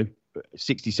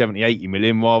 60, 70, 80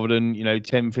 million rather than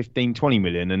 10, 15, 20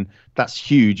 million, and that's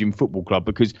huge in football club,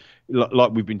 because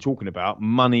like we've been talking about,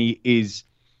 money is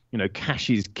cash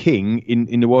is king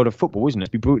in the world of football, isn't it?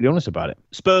 To be brutally honest about it.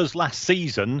 Spurs last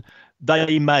season,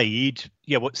 they made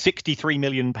 £63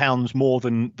 million more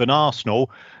than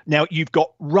Arsenal. Now you've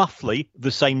got roughly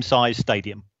the same size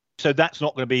stadium, so that's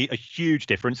not going to be a huge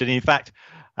difference. And in fact,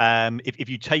 if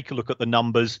you take a look at the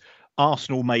numbers,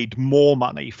 Arsenal made more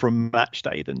money from match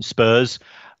day than Spurs,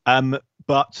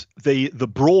 but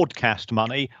the broadcast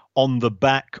money on the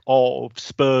back of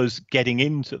Spurs getting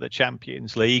into the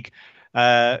Champions League,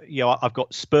 I've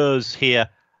got Spurs here.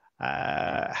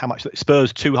 How much?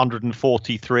 Spurs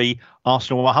 243,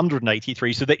 Arsenal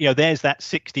 183. So that there's that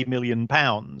 £60 million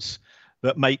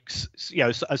that makes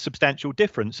a substantial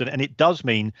difference, and it does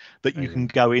mean that you can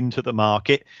go into the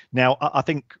market. Now, I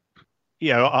think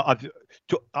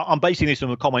I'm basing this on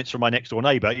the comments from my next door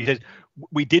neighbour. He says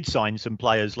we did sign some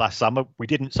players last summer. We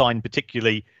didn't sign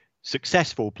particularly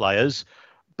successful players,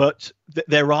 but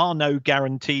there are no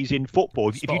guarantees in football.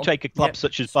 If you take a club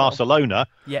such as Barcelona,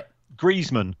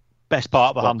 Griezmann, best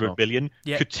part of 100 million,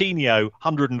 Coutinho,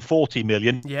 140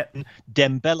 million,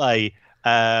 Dembele,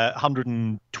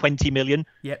 120 million,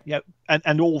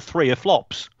 and all three are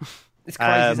flops. It's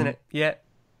crazy, isn't it? Yeah.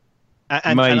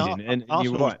 Amazing. And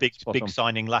Arsenal's big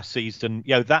signing last season,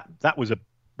 that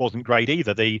wasn't great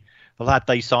either. The lad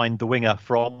they signed, the winger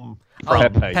from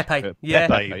Pepe. Yeah.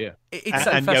 Pepe. It's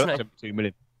so fascinating. 2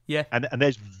 million. Yeah. And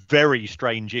there's very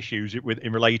strange issues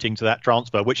in relating to that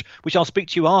transfer, which I'll speak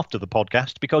to you after the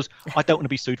podcast, because I don't want to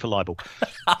be sued for libel.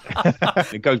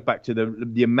 It goes back to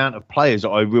the amount of players that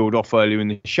I reeled off earlier in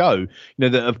the show,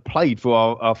 that have played for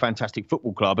our fantastic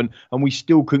football club, and we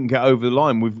still couldn't get over the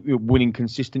line with winning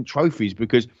consistent trophies,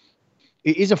 because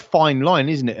it is a fine line,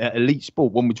 isn't it, at elite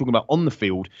sport when we're talking about on the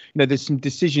field. There's some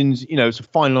decisions, it's a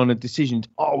fine line of decisions.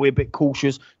 Oh, we're a bit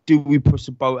cautious. Do we push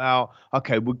the boat out?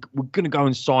 Okay, we're going to go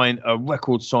and sign a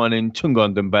record signing, Tunga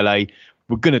Ndombele.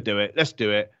 We're going to do it. Let's do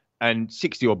it. And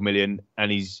 60 odd million,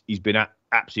 and he's been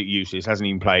absolutely useless. Hasn't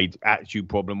even played, attitude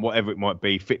problem, whatever it might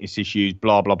be, fitness issues,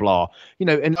 blah, blah, blah.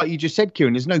 And like you just said,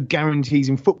 Kieran, there's no guarantees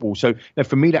in football. So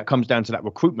for me, that comes down to that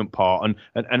recruitment part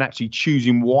and actually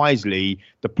choosing wisely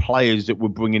the players that we're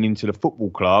bringing into the football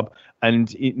club,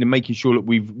 and making sure that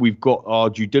we've got our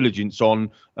due diligence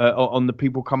on the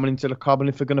people coming into the club, and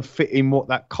if they're going to fit in what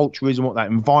that culture is and what that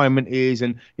environment is,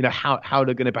 and how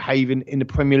they're going to behave in the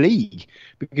Premier League.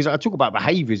 Because I talk about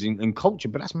behaviours and culture,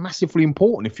 but that's massively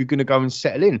important if you're going to go and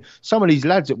settle in. Some of these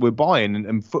lads that we're buying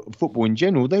and football in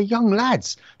general, they're young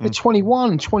lads. They're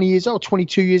 21, 20 years old,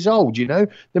 22 years old. They're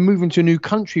moving to a new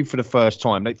country for the first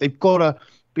time. They've got to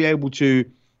be able to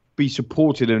be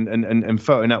supported and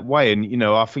felt in that way. And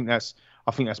I think that's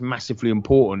massively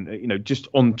important. Just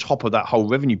on top of that whole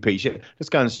revenue piece, let's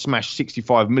go and smash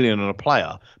 65 million on a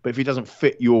player, but if he doesn't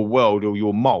fit your world or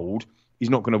your mold, he's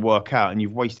not going to work out, and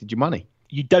you've wasted your money.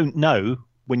 You don't know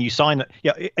when you sign it.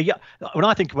 Yeah. When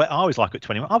I think about it, I was like at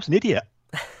 21, I was an idiot.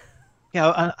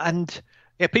 And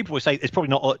people would say it's probably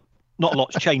not a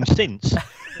lot's changed since.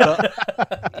 But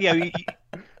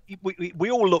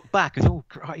we all look back and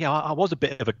I was a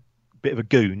bit of a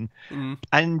goon.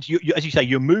 And you, as you say,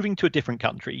 you're moving to a different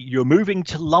country. You're moving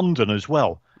to London as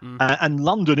well. And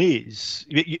London is,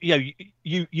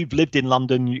 you've lived in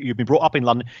London, you've been brought up in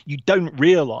London. You don't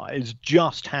realise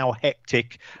just how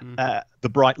hectic the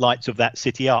bright lights of that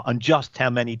city are, and just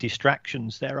how many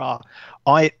distractions there are.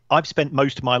 I've spent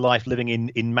most of my life living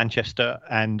in Manchester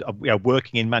and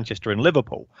working in Manchester and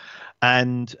Liverpool,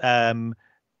 and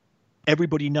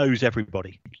everybody knows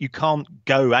everybody. You can't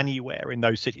go anywhere in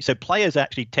those cities. So players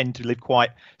actually tend to live quite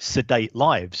sedate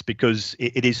lives, because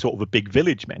it is sort of a big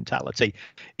village mentality.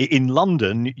 In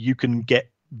London, you can get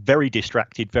very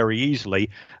distracted very easily,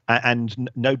 and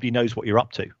nobody knows what you're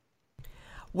up to.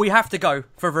 We have to go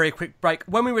for a very quick break.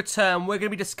 When we return, we're going to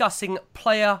be discussing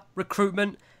player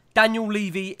recruitment, Daniel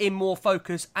Levy in more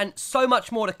focus, and so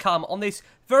much more to come on this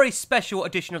very special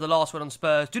edition of The Last Word on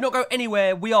Spurs. Do not go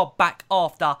anywhere. We are back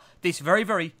after this very,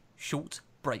 very short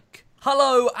break.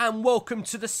 Hello and welcome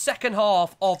to the second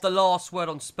half of The Last Word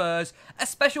on Spurs, a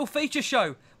special feature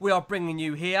show we are bringing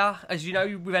you here. As you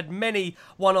know, we've had many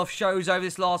one-off shows over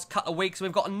this last couple of weeks, and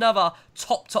we've got another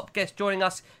top guest joining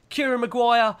us, Kieran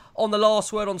Maguire on The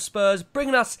Last Word on Spurs,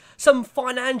 bringing us some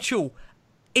financial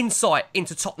insight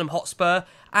into Tottenham Hotspur,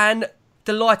 and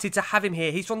delighted to have him here.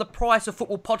 He's from the Price of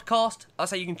Football podcast. I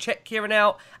say you can check Kieran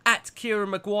out at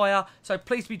Kieran Maguire. So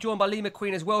pleased to be joined by Lee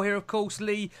McQueen as well here, of course.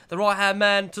 Lee, the right-hand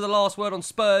man to The Last Word on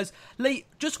Spurs. Lee,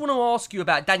 just want to ask you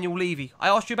about Daniel Levy. I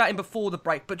asked you about him before the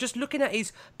break, but just looking at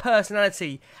his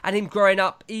personality and him growing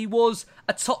up, he was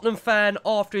a Tottenham fan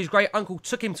after his great uncle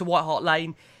took him to White Hart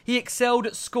Lane. He excelled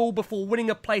at school before winning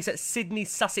a place at Sydney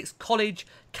Sussex College,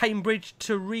 Cambridge,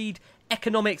 to read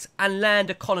economics and land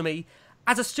economy.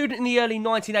 As a student in the early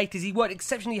 1980s, he worked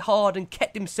exceptionally hard and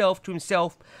kept himself to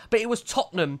himself, but it was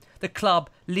Tottenham, the club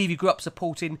Levy grew up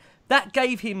supporting, that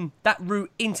gave him that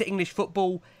route into English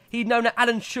football. He'd known that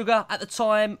Alan Sugar at the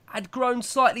time had grown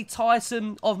slightly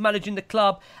tiresome of managing the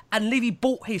club, and Levy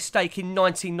bought his stake in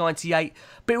 1998,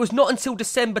 but it was not until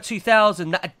December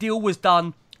 2000 that a deal was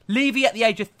done. Levy, at the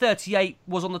age of 38,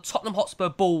 was on the Tottenham Hotspur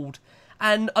board.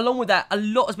 And along with that, a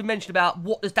lot has been mentioned about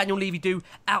what does Daniel Levy do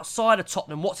outside of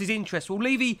Tottenham? What's his interest? Well,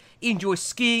 Levy enjoys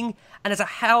skiing and has a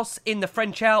house in the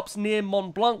French Alps near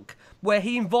Mont Blanc, where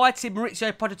he invited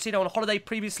Maurizio Pochettino on a holiday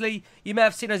previously. You may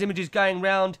have seen those images going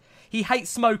round. He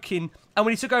hates smoking, and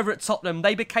when he took over at Tottenham,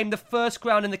 they became the first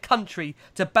ground in the country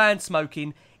to ban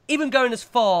smoking, even going as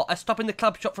far as stopping the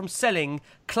club shop from selling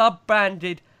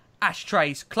club-branded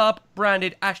ashtrays.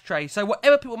 So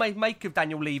whatever people may make of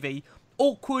Daniel Levy,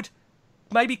 awkward,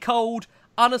 maybe cold,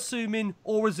 unassuming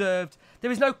or reserved,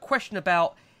 there is no question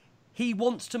about he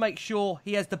wants to make sure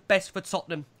he has the best for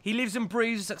Tottenham. He lives and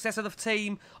breathes the success of the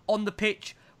team on the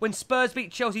pitch. When Spurs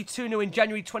beat Chelsea 2-0 in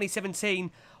January 2017,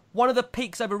 one of the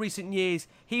peaks over recent years,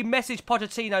 he messaged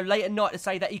Pochettino late at night to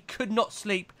say that he could not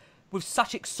sleep with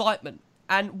such excitement.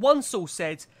 And one source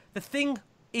said, the thing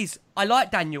is, I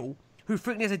like Daniel, who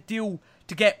frequently has a deal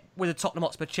to get with the Tottenham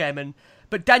Hotspur chairman.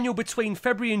 But Daniel, between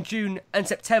February and June and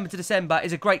September to December,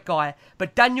 is a great guy.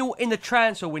 But Daniel in the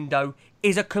transfer window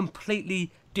is a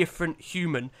completely different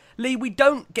human. Lee, we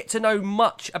don't get to know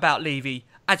much about Levy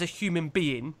as a human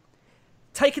being.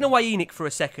 Taking away Enoch for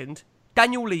a second,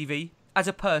 Daniel Levy as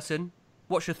a person,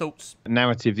 what's your thoughts? The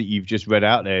narrative that you've just read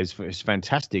out there is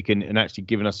fantastic and actually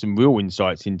given us some real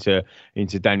insights into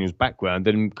Daniel's background.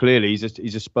 And clearly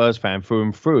he's a Spurs fan through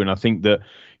and through. And I think that,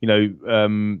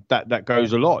 that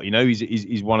goes a lot.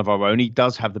 He's one of our own. He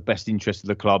does have the best interest of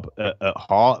the club at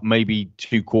heart, maybe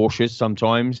too cautious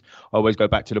sometimes. I always go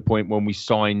back to the point when we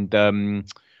signed...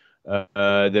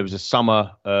 there was a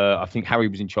summer, I think Harry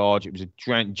was in charge. It was a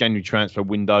January transfer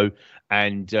window.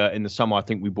 And in the summer, I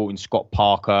think we brought in Scott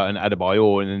Parker and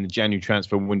Adebayor. And in the January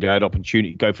transfer window, I had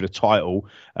opportunity to go for the title.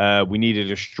 We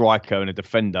needed a striker and a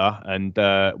defender. And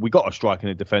we got a striker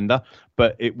and a defender.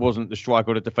 But it wasn't the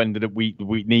striker or the defender that we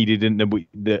needed and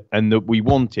that we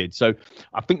wanted. So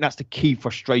I think that's the key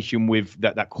frustration with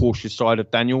that cautious side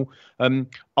of Daniel.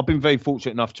 I've been very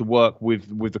fortunate enough to work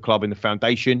with the club in the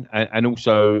foundation and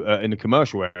also in the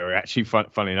commercial area. Actually,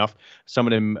 funnily enough, some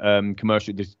of them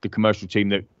the commercial team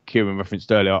that Kieran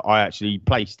referenced earlier, I actually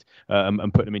placed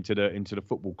and put them into the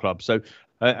football club. So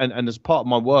and as part of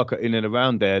my work in and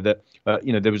around there, that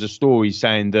there was a story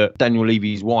saying that Daniel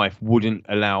Levy's wife wouldn't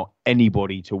allow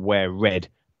anybody to wear red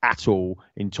at all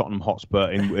in Tottenham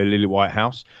Hotspur in Lily White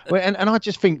House. And I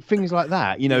just think things like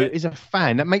that, as a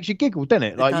fan, that makes you giggle, doesn't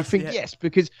it? Like, you think, yes,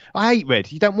 because I hate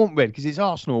red. You don't want red because it's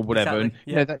Arsenal or whatever.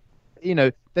 Exactly.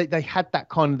 And they had that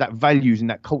kind of that values and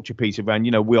that culture piece around,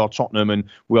 we are Tottenham and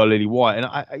we are Lily White. And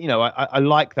I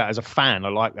like that as a fan. I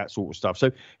like that sort of stuff.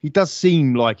 So he does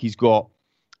seem like he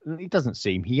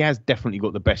has definitely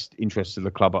got the best interests of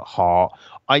the club at heart.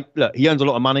 Look, he earns a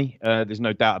lot of money. There's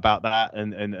no doubt about that.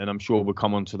 And I'm sure we'll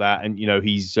come on to that. And,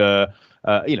 he's,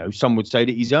 some would say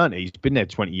that he's earned it. He's been there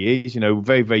 20 years,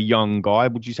 very, very young guy.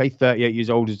 Would you say 38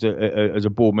 years old as a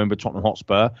board member of Tottenham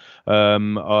Hotspur?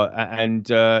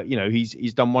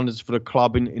 He's done wonders for the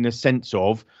club in a sense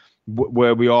of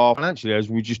where we are financially, as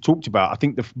we just talked about. I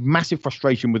think the massive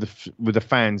frustration with the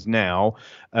fans now,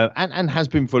 and has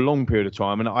been for a long period of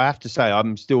time. And I have to say,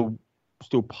 I'm still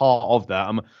part of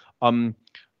that.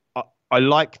 I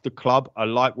like the club. I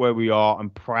like where we are. I'm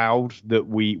proud that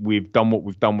we've done what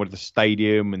we've done with the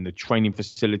stadium and the training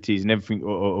facilities and everything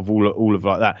of all of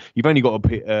like that. You've only got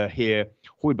to hear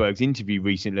Højbjerg's interview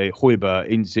recently.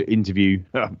 Interview.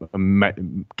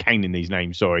 I'm caning these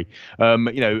names. Sorry.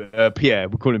 Pierre.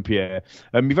 We call him Pierre.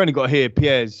 You've only got to hear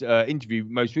Pierre's interview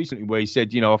most recently, where he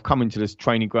said, I've come into this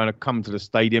training ground, I've come to the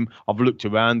stadium, I've looked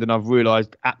around, and I've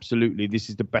realised absolutely this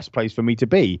is the best place for me to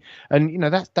be. And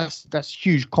that's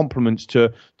huge compliments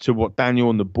to what Daniel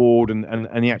and the board and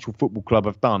the actual football club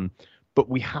have done. But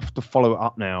we have to follow it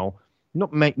up now.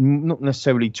 Not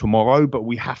necessarily tomorrow, but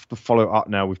we have to follow it up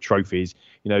now with trophies.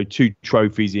 2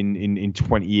 trophies in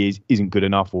 20 years isn't good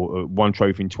enough, or 1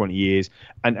 trophy in 20 years,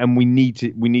 and we need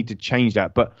to change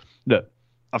that. But look,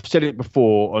 I've said it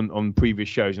before on previous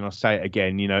shows, and I'll say it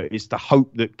again. It's the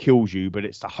hope that kills you, but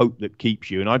it's the hope that keeps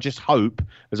you. And I just hope,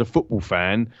 as a football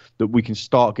fan, that we can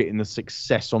start getting the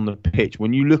success on the pitch.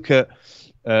 When you look at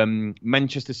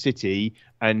Manchester City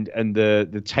and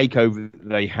the takeover that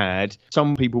they had,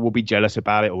 some people will be jealous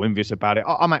about it or envious about it.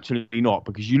 I'm actually not,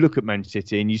 because you look at Manchester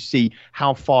City and you see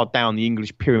how far down the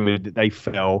English pyramid that they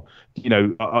fell.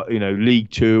 League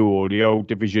Two or the old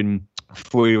Division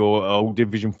 3 or old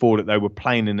Division 4 that they were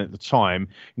playing in at the time.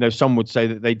 Some would say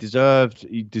that they deserved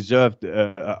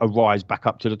a rise back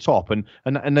up to the top, and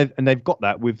they've got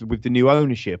that with the new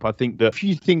ownership. I think that if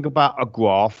you think about a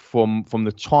graph from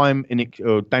the time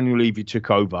Daniel Levy took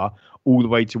over all the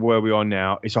way to where we are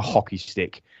now, it's a hockey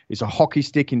stick. It's a hockey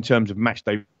stick in terms of match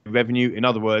day revenue. In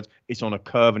other words, it's on a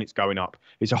curve and it's going up.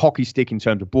 It's a hockey stick in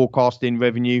terms of broadcasting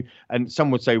revenue, and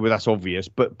some would say, well, that's obvious,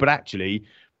 but actually,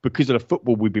 because of the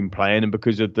football we've been playing and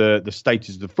because of the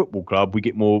status of the football club, we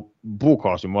get more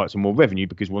broadcasting rights and more revenue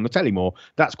because we're on the telly more.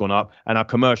 That's gone up. And our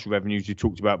commercial revenues you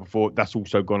talked about before, that's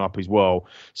also gone up as well.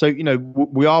 So,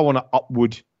 we are on an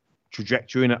upward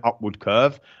trajectory and an upward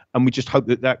curve. And we just hope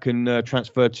that can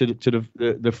transfer to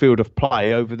the field of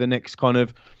play over the next kind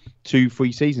of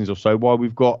 2-3 seasons or so, while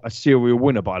we've got a serial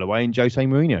winner, by the way, in Jose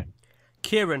Mourinho.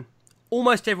 Kieran,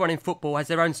 almost everyone in football has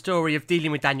their own story of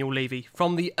dealing with Daniel Levy,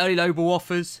 from the early lowball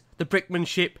offers, the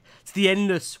brickmanship, to the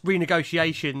endless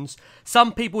renegotiations.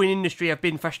 Some people in industry have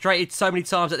been frustrated so many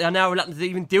times that they are now reluctant to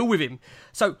even deal with him.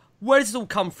 So where does this all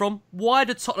come from? Why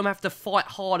do Tottenham have to fight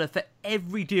harder for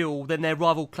every deal than their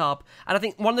rival club? And I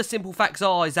think one of the simple facts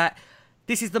is that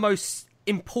this is the most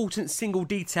important single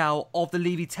detail of the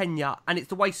Levy tenure, and it's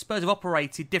the way Spurs have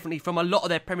operated differently from a lot of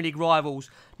their Premier League rivals.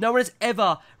 No one has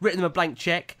ever written them a blank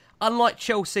cheque. Unlike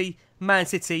Chelsea, Man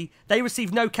City, they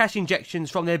receive no cash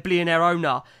injections from their billionaire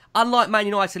owner. Unlike Man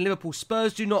United and Liverpool,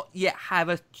 Spurs do not yet have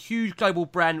a huge global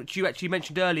brand, which you actually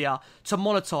mentioned earlier, to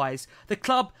monetise. The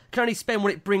club can only spend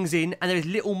what it brings in, and there is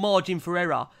little margin for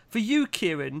error. For you,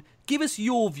 Kieran, give us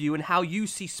your view on how you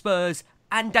see Spurs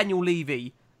and Daniel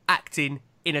Levy acting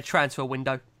in a transfer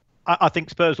window. I think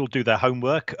Spurs will do their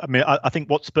homework. I mean, I think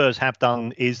what Spurs have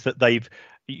done is that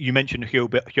you mentioned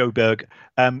Højbjerg.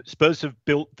 Spurs have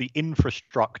built the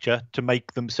infrastructure to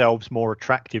make themselves more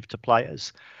attractive to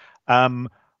players.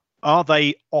 Are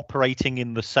they operating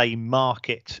in the same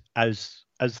market as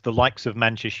the likes of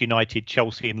Manchester United,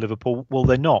 Chelsea and Liverpool? Well,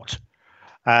 they're not.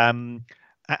 And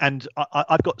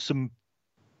I've got some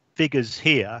figures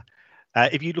here.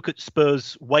 If you look at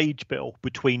Spurs' wage bill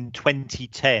between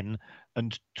 2010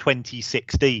 and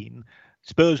 2016,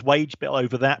 Spurs' wage bill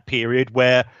over that period,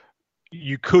 where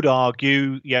you could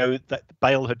argue, that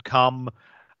Bale had come,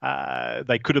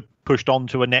 they could have pushed on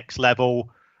to a next level,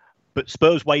 but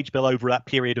Spurs' wage bill over that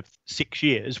period of 6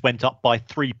 years went up by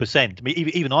 3%. I mean,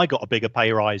 even I got a bigger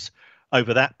pay rise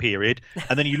over that period.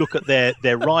 And then you look at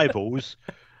their rivals.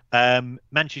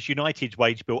 Manchester United's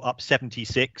wage bill up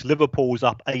 76, Liverpool's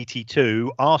up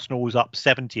 82, Arsenal's up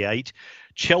 78,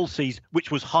 Chelsea's,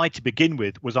 which was high to begin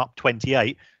with, was up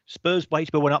 28. Spurs' wage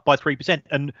bill went up by 3%,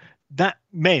 and that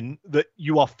meant that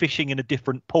you are fishing in a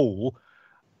different pool,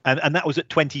 and that was at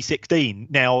 2016.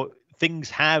 Now, things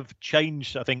have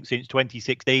changed, I think, since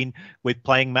 2016 with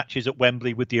playing matches at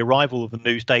Wembley, with the arrival of the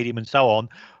new stadium and so on.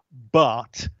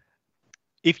 But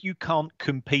if you can't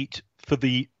compete for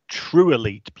the true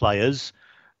elite players,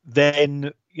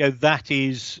 then that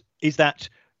is that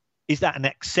an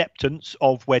acceptance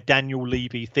of where Daniel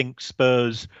Levy thinks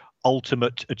Spurs'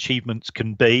 ultimate achievements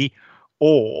can be,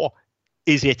 or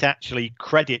is it actually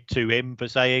credit to him for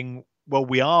saying, well,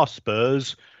 we are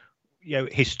Spurs,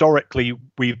 historically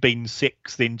we've been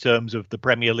sixth in terms of the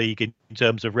Premier League in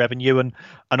terms of revenue, and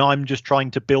I'm just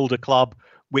trying to build a club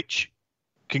which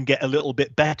can get a little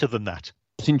bit better than that.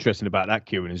 What's interesting about that,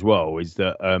 Kieran, as well, is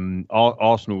that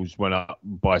Arsenal's went up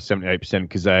by 78%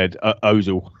 because they had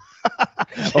Ozil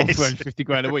offering 50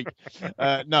 grand a week.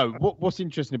 No, what's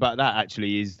interesting about that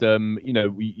actually is,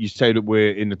 you say that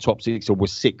we're in the top six, or we're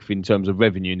sixth in terms of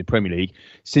revenue in the Premier League.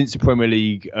 Since the Premier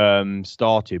League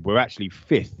started, we're actually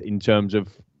fifth in terms of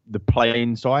the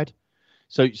playing side.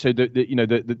 So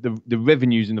the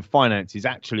revenues and the finances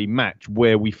actually match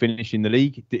where we finish in the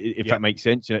league, if that makes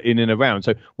sense, in and around.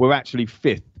 So we're actually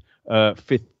fifth.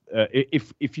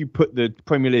 If you put the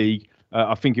Premier League,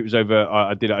 I think it was over.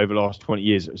 I did it over the last 20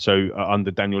 years. So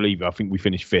under Daniel Levy, I think we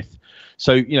finished fifth.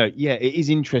 So it is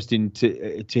interesting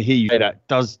to hear you say that.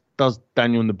 Does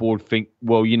Daniel on the board think,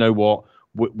 well, you know what?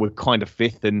 We're kind of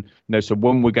fifth, and so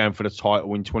when we're going for the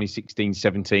title in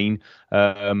 2016-17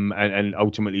 and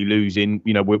ultimately losing,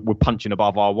 we're punching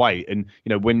above our weight, and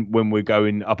when we're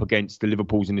going up against the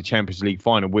Liverpools in the Champions League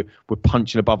final, we're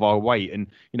punching above our weight, and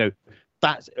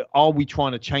are we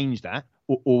trying to change that,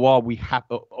 or are we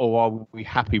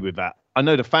happy with that? I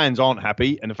know the fans aren't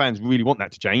happy, and the fans really want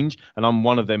that to change, and I'm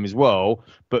one of them as well.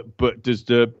 But does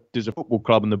a football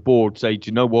club and the board say, do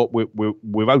you know what,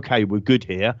 we're okay, we're good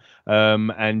here,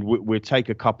 and we'll take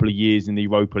a couple of years in the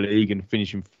Europa League and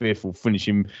finishing fifth, or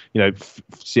finishing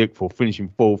sixth, or finishing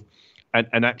fourth,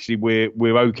 and actually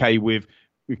we're okay with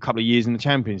a couple of years in the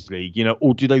Champions League,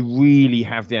 or do they really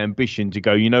have the ambition to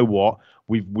go, you know what?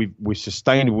 We're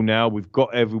sustainable now. We've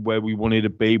got everywhere we wanted to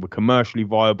be. We're commercially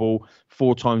viable,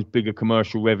 4 times bigger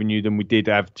commercial revenue than we did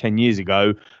have 10 years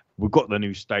ago. We've got the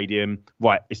new stadium.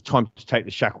 Right, it's time to take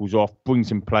the shackles off, bring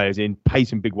some players in, pay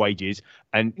some big wages.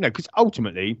 And, because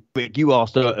ultimately, you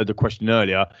asked the question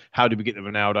earlier, how do we get the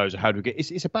Ronaldos, or how do we get...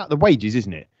 It's about the wages,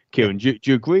 isn't it? Kieran, do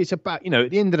you agree? It's about,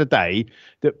 at the end of the day,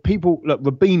 that people, like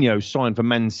Robinho signed for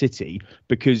Man City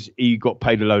because he got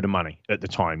paid a load of money at the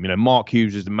time. Mark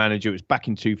Hughes was the manager. It was back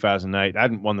in 2008. They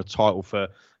hadn't won the title for,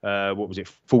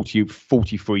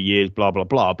 43 years, blah, blah,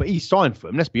 blah. But he signed for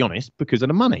them, let's be honest, because of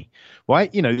the money, right?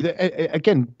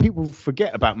 Again, people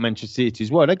forget about Manchester City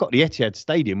as well. They got the Etihad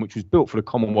Stadium, which was built for the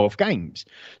Commonwealth Games.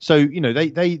 So,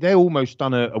 they almost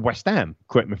done a West Ham.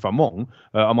 Correct me if I'm wrong.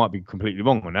 I might be completely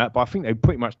wrong on that, but I think they've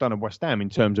pretty much done a West Ham in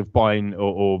terms of buying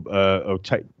or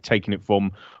taking it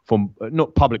from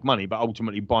not public money, but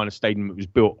ultimately buying a stadium that was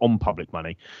built on public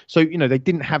money. So, they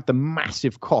didn't have the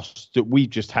massive costs that we've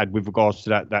just had with regards to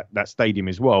that stadium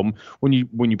as well. When you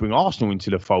bring Arsenal into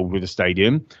the fold with a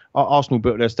stadium, Arsenal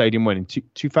built their stadium when, in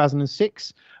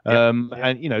 2006,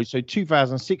 And so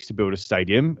 2006 to build a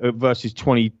stadium versus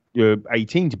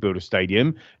 2018 to build a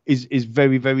stadium is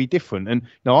very, very different. And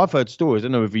now I've heard stories. I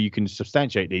don't know if you can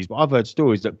substantiate these, but I've heard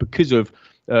stories that because of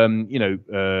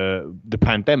the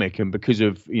pandemic and because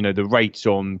of the rates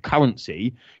on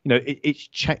currency,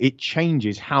 it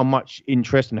changes how much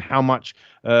interest and how much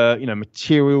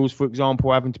materials, for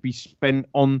example, are having to be spent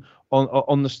on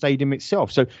the stadium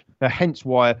itself. So hence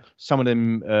why some of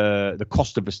them, the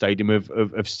cost of the stadium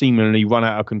have seemingly run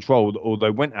out of control, or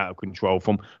they went out of control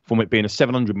from it being a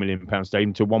 £700 million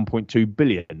stadium to 1.2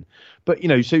 billion. But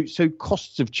so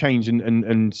costs have changed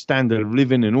and standard of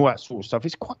living and all that sort of stuff.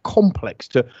 It's quite complex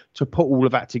to put all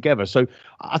of that together. So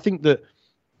I think that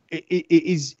it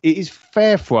is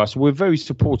fair for us. We're very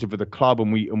supportive of the club,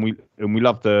 and we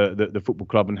love the football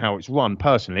club and how it's run.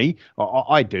 Personally,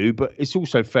 I do, but it's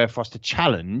also fair for us to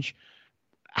challenge.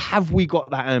 Have we got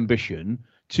that ambition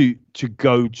to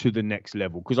go to the next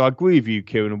level? Because I agree with you,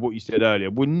 Kieran, and what you said earlier.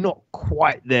 We're not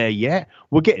quite there yet.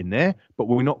 We're getting there, but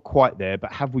we're not quite there.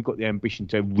 But have we got the ambition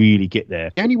to really get there?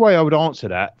 The only way I would answer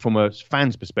that from a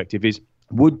fan's perspective is: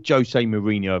 would Jose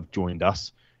Mourinho have joined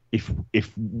us if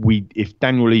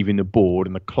Daniel leaving the board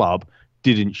and the club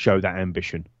didn't show that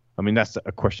ambition? I mean, that's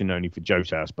a question only for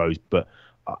Jose, I suppose. But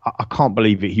I can't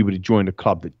believe that he would have joined a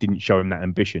club that didn't show him that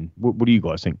ambition. What do you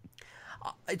guys think?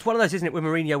 It's one of those, isn't it, with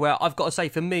Mourinho, where I've got to say,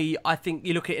 for me, I think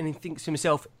you look at it and he thinks to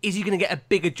himself, is he going to get a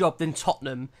bigger job than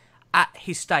Tottenham at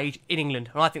his stage in England?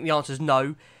 And I think the answer is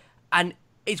no. And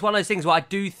it's one of those things where I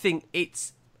do think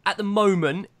it's, at the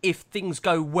moment, if things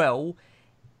go well,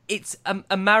 it's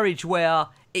a marriage where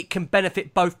it can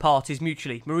benefit both parties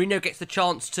mutually. Mourinho gets the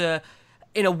chance to,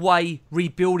 in a way,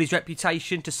 rebuild his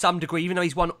reputation to some degree, even though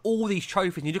he's won all these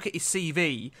trophies. And you look at his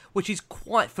CV, which is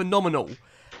quite phenomenal.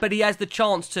 But he has the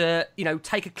chance to,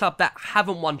 take a club that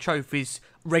haven't won trophies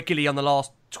regularly on the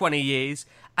last 20 years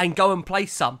and go and play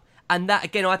some. And that,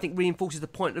 again, I think reinforces the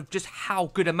point of just how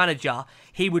good a manager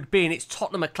he would be. And it's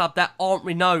Tottenham, a club that aren't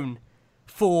renowned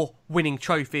for winning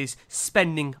trophies,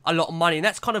 spending a lot of money. And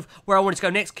that's kind of where I wanted to go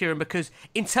next, Kieran, because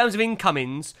in terms of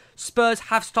incomings, Spurs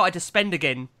have started to spend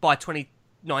again by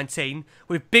 2019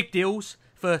 with big deals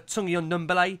for Tungion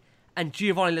Ndombele and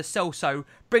Giovanni Lo Celso,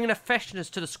 bringing a freshness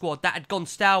to the squad that had gone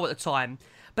stale at the time.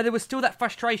 But there was still that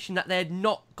frustration that they had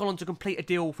not gone on to complete a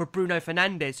deal for Bruno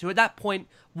Fernandes, who at that point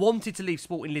wanted to leave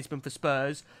Sporting Lisbon for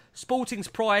Spurs. Sporting's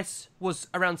price was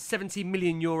around €70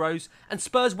 million, and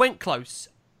Spurs went close,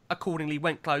 offering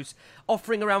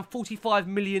around €45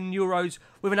 million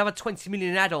with another 20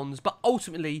 million in add-ons, but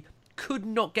ultimately could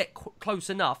not get close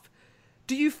enough.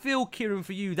 Do you feel, Kieran,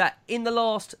 for you, that in the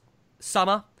last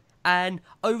summer, and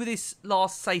over this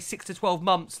last, say, 6 to 12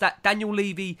 months, that Daniel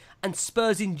Levy and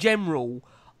Spurs in general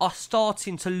are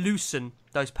starting to loosen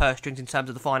those purse strings in terms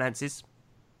of the finances?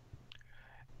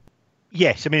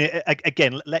 Yes, I mean,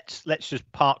 again, let's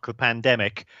just park the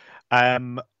pandemic.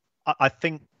 I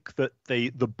think that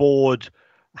the board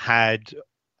had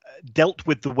dealt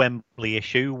with the Wembley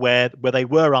issue where they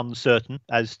were uncertain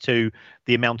as to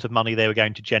the amount of money they were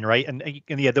going to generate, and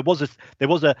yeah, there was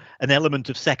an element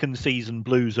of second season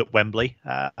blues at Wembley.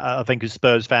 I think as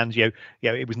Spurs fans,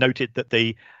 it was noted that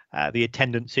the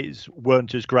attendances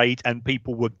weren't as great, and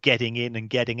people were getting in and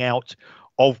getting out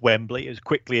of Wembley as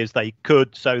quickly as they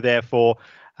could. So therefore,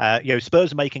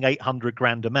 Spurs are making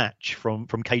 $800,000 a match from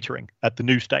catering at the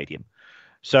new stadium.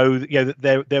 So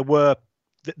there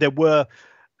were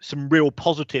some real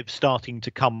positives starting to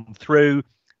come through.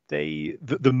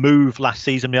 The move last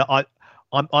season.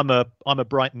 I'm a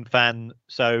Brighton fan,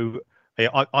 so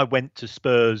I went to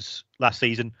Spurs last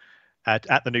season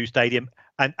at the new stadium,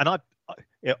 and I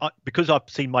because I've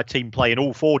seen my team play in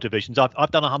all four divisions.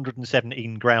 I've done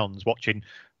 117 grounds watching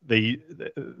the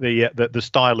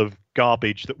style of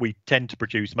garbage that we tend to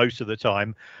produce most of the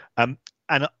time.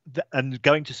 And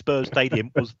going to Spurs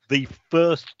Stadium was the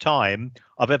first time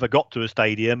I've ever got to a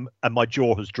stadium and my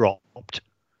jaw has dropped.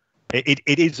 It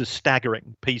is a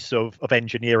staggering piece of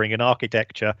engineering and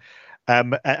architecture,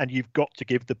 and you've got to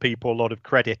give the people a lot of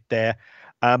credit there.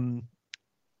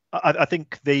 I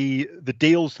think the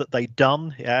deals that they've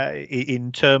done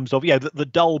in terms of the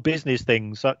dull business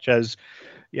things, such as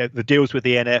the deals with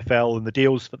the NFL and the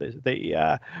deals for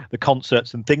the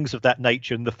concerts and things of that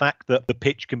nature, and the fact that the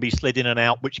pitch can be slid in and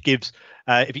out, which gives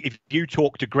if you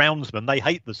talk to groundsmen, they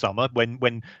hate the summer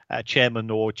when chairman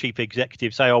or chief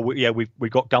executive say,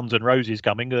 we've got Guns N' Roses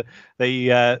coming. The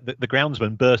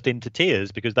groundsmen burst into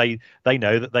tears because they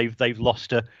know that they've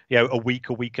lost a week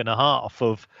and a half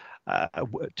of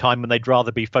time when they'd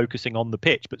rather be focusing on the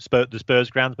pitch, but the Spurs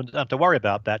groundsmen don't have to worry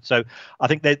about that. So I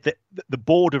think that the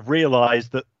board have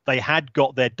realised that they had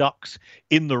got their ducks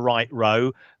in the right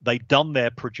row. They'd done their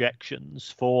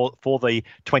projections for the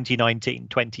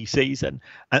 2019-20 season,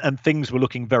 and things were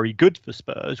looking very good for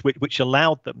Spurs, which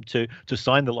allowed them to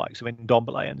sign the likes of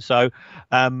Ndombele, and so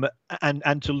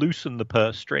and to loosen the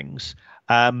purse strings.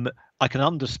 I can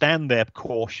understand their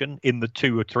caution in the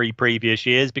 2 or 3 previous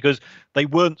years because they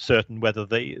weren't certain whether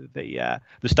the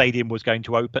stadium was going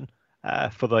to open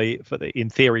for the in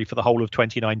theory for the whole of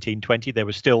 2019-20. There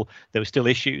were still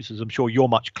issues, as I'm sure you're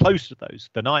much closer to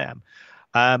those than I am.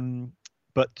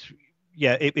 But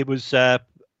yeah, it was an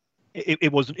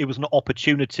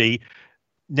opportunity.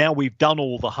 Now we've done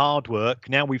all the hard work.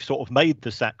 Now we've sort of made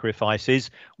the sacrifices.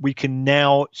 We can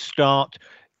now start,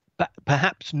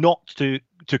 perhaps not to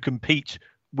compete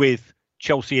with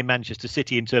Chelsea and Manchester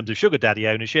City in terms of sugar daddy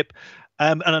ownership.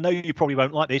 And I know you probably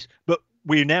won't like this, but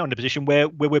we're now in a position where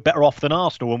we're better off than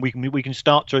Arsenal, and we can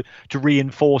start to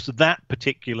reinforce that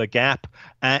particular gap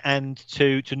and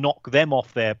to knock them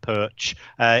off their perch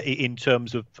in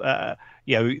terms of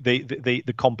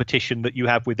the competition that you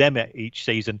have with them each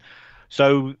season.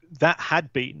 So that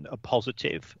had been a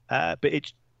positive, but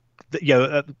it's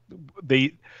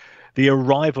the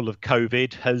arrival of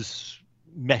COVID has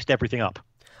messed everything up.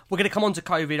 We're going to come on to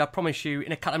COVID, I promise you,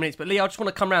 in a couple of minutes. But Lee, I just want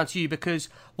to come round to you because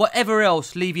whatever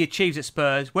else Levy achieves at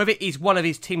Spurs, whether it is one of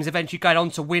his teams eventually going on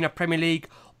to win a Premier League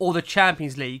or the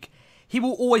Champions League, he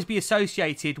will always be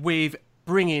associated with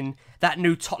bringing that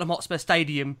new Tottenham Hotspur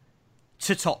Stadium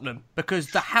to Tottenham,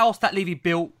 because the house that Levy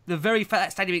built, the very fact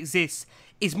that stadium exists,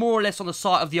 is more or less on the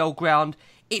site of the old ground.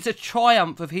 It's a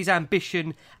triumph of his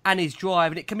ambition and his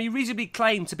drive, and it can be reasonably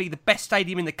claimed to be the best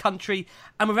stadium in the country.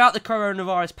 And without the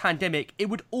coronavirus pandemic, it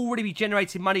would already be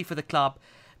generating money for the club.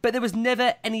 But there was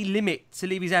never any limit to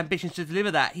Levy's ambitions to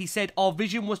deliver that. He said, our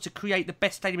vision was to create the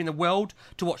best stadium in the world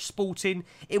to watch sport in.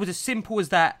 It was as simple as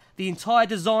that. The entire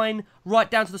design, right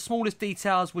down to the smallest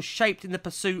details, was shaped in the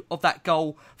pursuit of that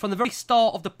goal. From the very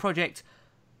start of the project,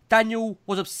 Daniel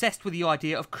was obsessed with the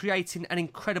idea of creating an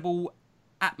incredible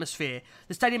atmosphere.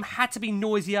 The stadium had to be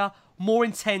noisier, more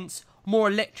intense, more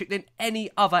electric than any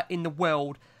other in the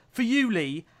world. For you,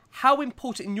 Lee, how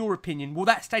important, in your opinion, will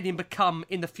that stadium become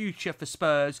in the future for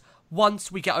Spurs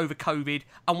once we get over COVID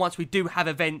and once we do have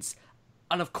events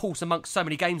and, of course, amongst so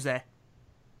many games there?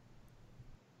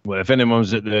 Well, if anyone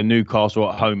was at the Newcastle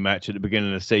at home match at the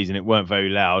beginning of the season, it weren't very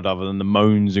loud other than the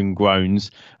moans and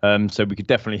groans. So we could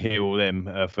definitely hear all them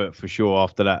for sure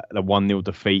after the 1-0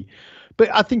 defeat. But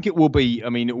I think it will be, I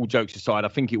mean, all jokes aside, I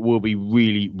think it will be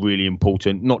really, really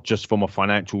important, not just from a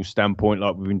financial standpoint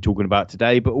like we've been talking about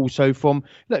today, but also from,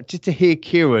 look, just to hear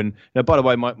Kieran. Now, by the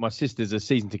way, my sister's a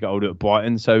season ticket holder at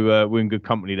Brighton, so we're in good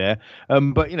company there.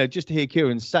 But, just to hear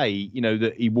Kieran say,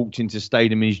 that he walked into the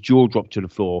stadium and his jaw dropped to the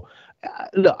floor.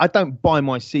 Look, I don't buy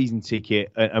my season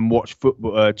ticket and watch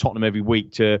football Tottenham every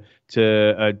week to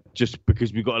just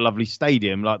because we've got a lovely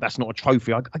stadium. Like, that's not a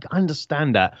trophy. I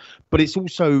understand that, but it's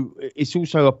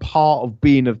also a part of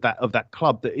being of that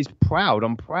club that is proud.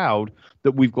 I'm proud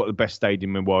that we've got the best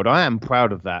stadium in the world. I am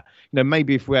proud of that.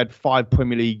 Maybe if we had 5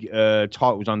 Premier League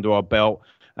titles under our belt,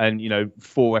 and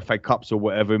 4 FA Cups or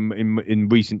whatever in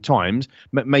recent times,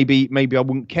 maybe I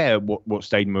wouldn't care what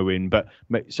stadium we're in. But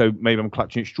so maybe I'm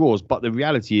clutching at straws. But the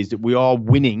reality is that we are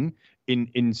winning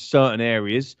in certain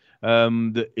areas.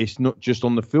 That it's not just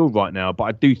on the field right now. But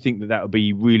I do think that would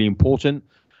be really important.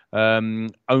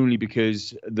 Only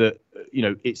because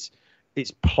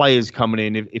it's players coming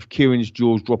in. If Kieran's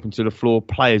jaw's dropping to the floor,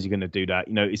 players are going to do that.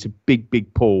 It's a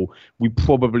big pull. We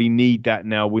probably need that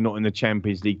now. We're not in the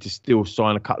Champions League to still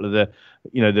sign a couple of the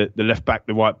left back,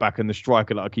 the right back, and the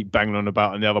striker that I keep banging on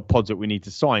about, and the other pods that we need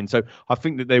to sign. So I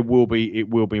think that it will be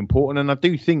important. And I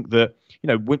do think that,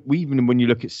 even when you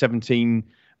look at 17-18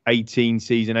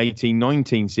 season,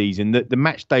 18-19 season, that the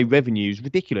match day revenue is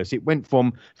ridiculous. It went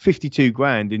from 52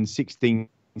 grand in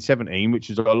 16-17, which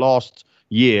was our last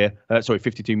year,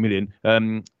 52 million,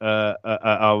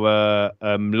 our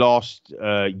last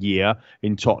year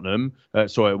in Tottenham,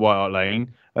 at White Hart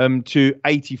Lane, to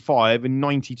 85 and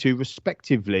 92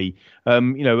 respectively.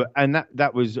 And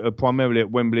that was primarily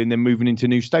at Wembley and then moving into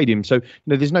new stadium. So,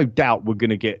 there's no doubt we're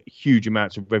going to get huge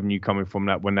amounts of revenue coming from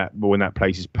that when that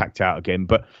place is packed out again.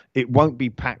 But it won't be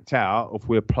packed out if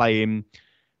we're playing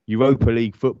Europa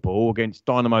League football against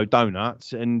Dynamo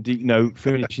Donuts and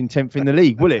finishing 10th in the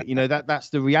league, will it? That's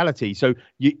the reality. So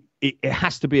it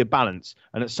has to be a balance,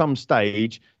 and at some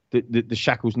stage the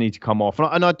shackles need to come off.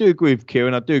 And I do agree with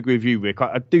Kieran. I do agree with you, Rick.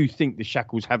 I do think the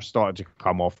shackles have started to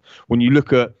come off. When you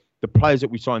look at the players that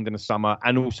we signed in the summer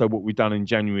and also what we've done in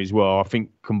January as well, I think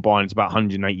combined it's about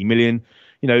 180 million.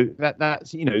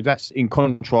 That's in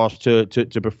contrast to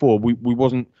before. We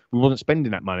wasn't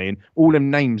spending that money, and all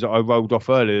them names that I rolled off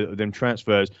earlier of them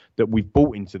transfers that we've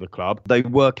bought into the club, they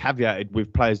were caveated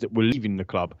with players that were leaving the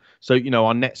club. So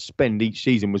our net spend each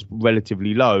season was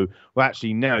relatively low. Well,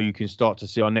 actually now you can start to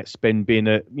see our net spend being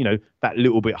that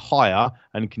little bit higher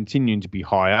and continuing to be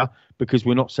higher because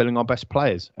we're not selling our best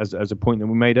players, as a point that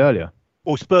we made earlier.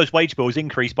 Well, Spurs' wage bill has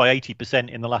increased by 80%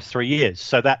 in the last 3 years,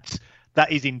 so that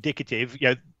is indicative.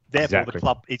 Therefore, exactly. The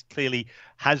club clearly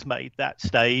has made that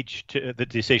stage to the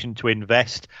decision to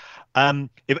invest.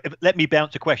 Let me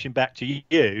bounce a question back to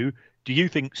you. Do you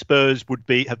think Spurs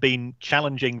have been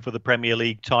challenging for the Premier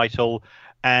League title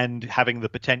and having the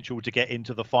potential to get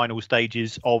into the final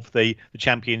stages of the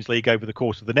Champions League over the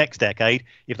course of the next decade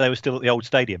if they were still at the old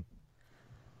stadium?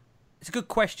 It's a good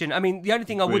question. I mean, the only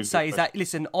thing I would say is that,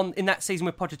 listen, in that season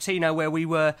with Pochettino where we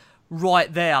were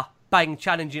right there, bang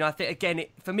challenging, I think, again,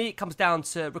 for me, it comes down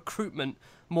to recruitment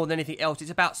more than anything else.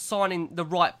 It's about signing the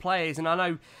right players. And I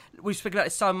know we've spoken about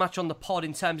this so much on the pod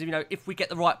in terms of, if we get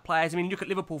the right players. I mean, look at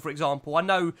Liverpool, for example. I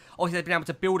know, obviously, they've been able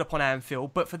to build up on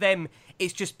Anfield, but for them,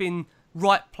 it's just been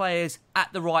right players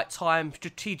at the right time,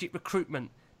 strategic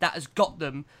recruitment that has got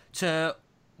them to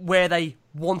where they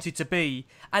wanted to be.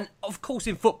 And, of course,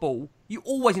 in football, you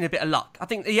always need a bit of luck. I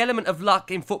think the element of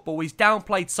luck in football is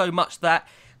downplayed so much that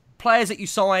players that you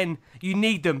sign, you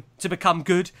need them to become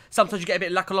good. Sometimes you get a bit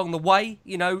of luck along the way.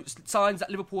 Signs that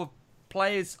Liverpool have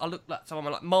players. I look at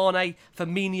someone like Mane,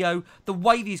 Firmino, the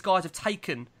way these guys have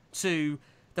taken to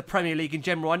the Premier League in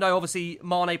general. I know, obviously,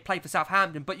 Mane played for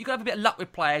Southampton, but you've got to have a bit of luck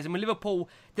with players. And with Liverpool,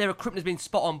 their recruitment has been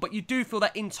spot on. But you do feel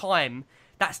that in time,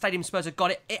 that stadium Spurs have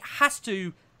got it. It has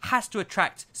to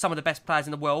attract some of the best players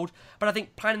in the world. But I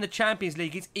think playing in the Champions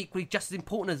League is equally just as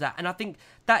important as that. And I think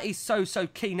that is so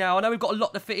key now. I know we've got a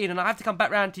lot to fit in, and I have to come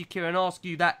back round to you, Kieran, and ask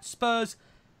you that Spurs,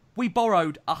 we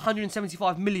borrowed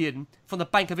 175 million from the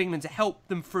Bank of England to help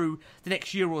them through the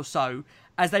next year or so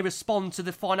as they respond to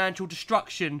the financial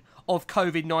destruction of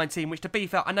COVID-19, which, to be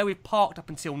fair, I know we've parked up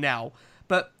until now,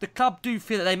 but the club do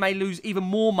feel that they may lose even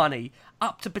more money,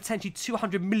 up to potentially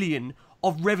 200 million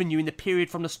of revenue in the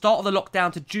period from the start of the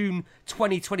lockdown to June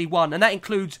 2021. And that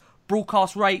includes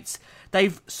broadcast rates.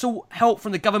 They've sought help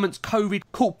from the government's COVID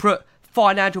corporate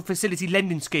financial facility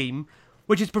lending scheme,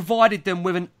 which has provided them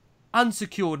with an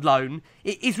unsecured loan.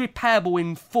 It is repayable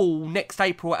in full next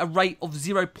April at a rate of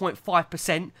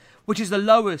 0.5%, which is the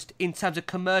lowest in terms of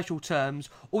commercial terms,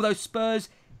 although Spurs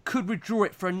could withdraw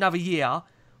it for another year.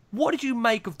 What did you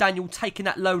make of Daniel taking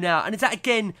that loan out? And is that,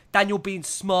 again, Daniel being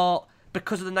smart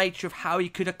because of the nature of how he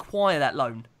could acquire that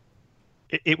loan?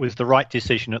 It was the right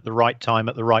decision at the right time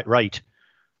at the right rate.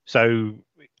 So,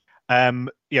 I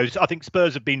think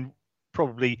Spurs have been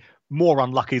probably more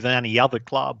unlucky than any other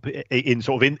club in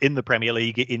the Premier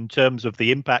League in terms of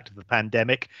the impact of the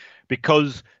pandemic,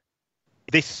 because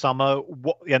this summer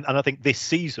and I think this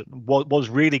season was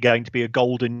really going to be a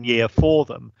golden year for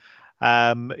them.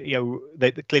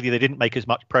 Clearly they didn't make as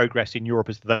much progress in Europe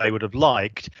as they would have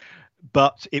liked,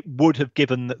 but it would have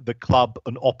given the club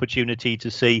an opportunity to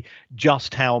see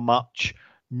just how much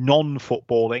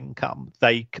non-football income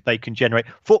they can generate.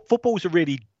 Football's a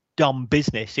really dumb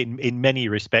business in many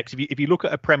respects. If you look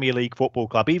at a Premier League football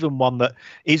club, even one that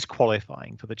is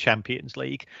qualifying for the Champions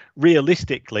League,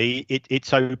 realistically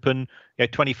it's open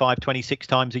 25, 26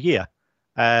 times a year.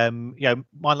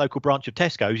 My local branch of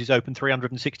Tesco's is open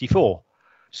 364.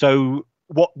 So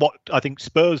what I think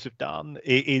Spurs have done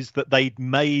is that they'd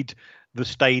made the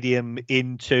stadium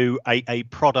into a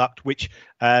product which,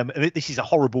 this is a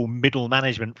horrible middle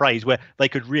management phrase, where they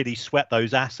could really sweat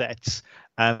those assets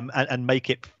and make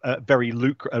it a very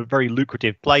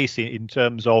lucrative place in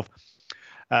terms of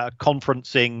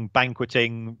conferencing,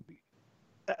 banqueting,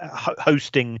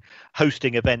 hosting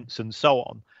events and so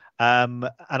on. And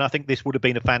I think this would have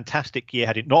been a fantastic year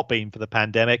had it not been for the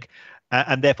pandemic.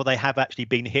 And therefore, they have actually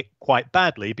been hit quite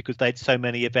badly because they had so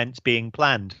many events being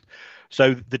planned.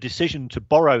 So the decision to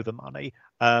borrow the money,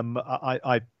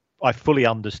 I fully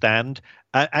understand.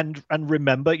 And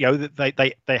remember,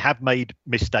 that they have made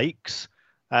mistakes.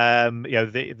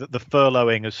 The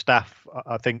furloughing of staff,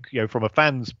 I think, from a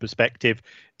fan's perspective,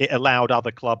 it allowed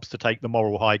other clubs to take the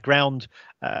moral high ground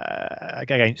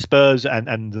against Spurs,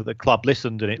 and the club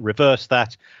listened and it reversed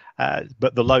that.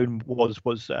 But the loan was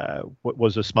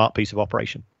a smart piece of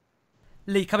operation.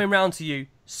 Lee, coming round to you,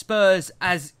 Spurs,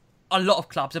 as a lot of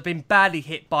clubs, have been badly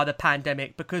hit by the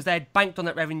pandemic because they had banked on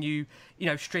that revenue,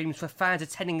 streams for fans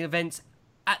attending events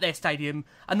at their stadium,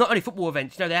 and not only football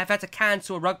events. You know, they have had to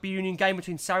cancel a rugby union game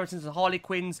between Saracens and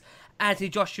Harlequins, Anthony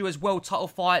Joshua's world title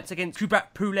fights against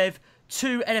Kubrat Pulev,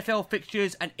 2 NFL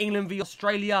fixtures, and England v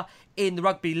Australia in the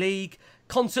Rugby League.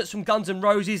 Concerts from Guns N'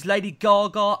 Roses, Lady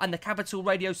Gaga, and the Capital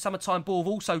Radio Summertime Ball have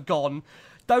also gone.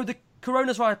 Though the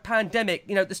coronavirus pandemic,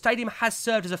 you know, the stadium has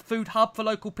served as a food hub for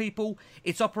local people.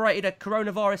 It's operated a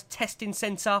coronavirus testing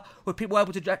centre where people were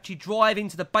able to actually drive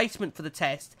into the basement for the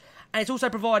test. And it's also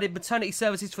provided maternity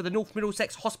services for the North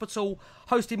Middlesex Hospital,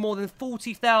 hosting more than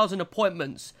 40,000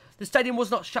 appointments. The stadium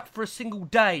was not shut for a single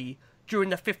day during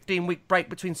the 15-week break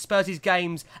between Spurs'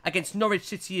 games against Norwich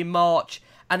City in March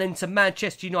and then to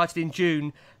Manchester United in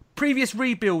June. Previous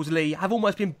rebuilds, Lee, have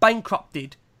almost been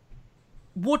bankrupted.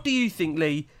 What do you think,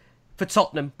 Lee, for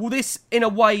Tottenham? Will this, in a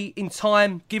way, in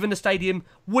time, given the stadium,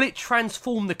 will it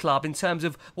transform the club in terms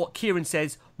of what Kieran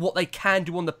says, what they can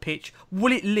do on the pitch?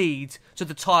 Will it lead to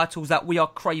the titles that we are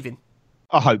craving?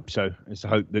 I hope so. It's a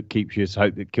hope that keeps you. It's a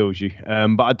hope that kills you.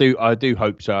 But I do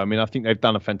hope so. I mean, I think they've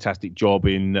done a fantastic job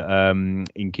in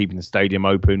keeping the stadium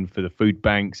open for the food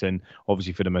banks and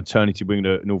obviously for the maternity wing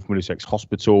at North Middlesex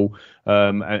Hospital,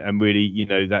 and really, you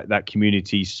know, that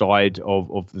community side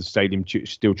of the stadium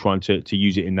still trying to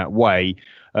use it in that way.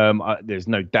 There's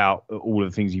no doubt all of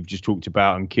the things you've just talked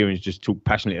about and Kieran's just talked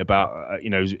passionately about,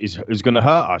 is going to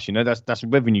hurt us. You know, that's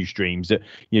revenue streams that,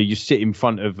 you know, you sit in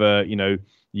front of,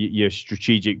 your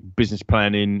strategic business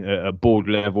planning at board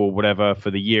level, whatever, for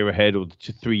the year ahead or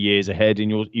 3 years ahead, and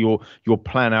you'll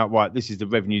plan out, right, this is the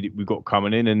revenue that we've got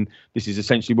coming in, and this is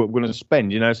essentially what we're going to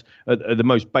spend. You know, it's at the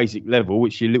most basic level,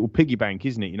 which is your little piggy bank,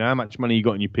 isn't it? You know, how much money you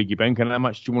got in your piggy bank, and how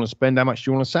much do you want to spend, how much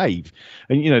do you want to save?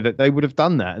 And you know that they would have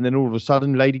done that, and then all of a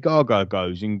sudden, Lady Gaga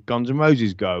goes, and Guns N'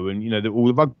 Roses go, and you know all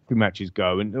the rugby matches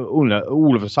go, and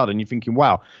all of a sudden you're thinking,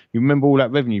 wow, you remember all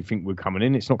that revenue you think we're coming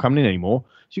in? It's not coming in anymore.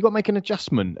 So you've got to make an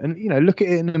adjustment and, you know, look at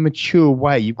it in a mature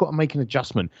way. You've got to make an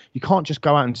adjustment. You can't just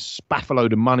go out and spaff a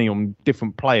load of money on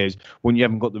different players when you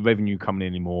haven't got the revenue coming in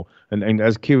anymore. And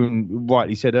as Kieran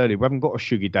rightly said earlier, we haven't got a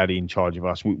sugar daddy in charge of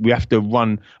us. We have to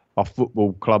run our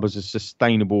football club as a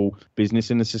sustainable business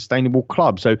and a sustainable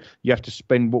club. So you have to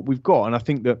spend what we've got. And I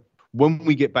think that when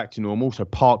we get back to normal, so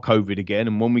part COVID again,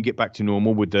 and when we get back to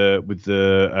normal with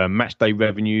the match day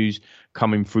revenues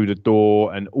coming through the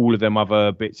door and all of them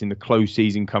other bits in the close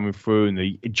season coming through and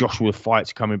the Joshua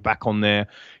fights coming back on there,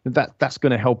 that's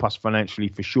going to help us financially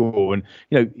for sure. And,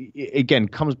 you know, again,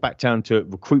 comes back down to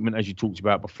recruitment, as you talked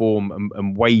about before,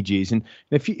 and wages. And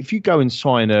if you go and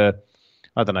sign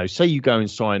I don't know, say you go and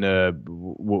sign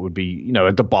what would be, you know,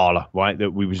 a Dybala, right,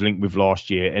 that we was linked with last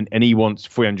year, and he wants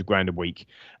 300 grand a week.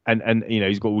 And you know,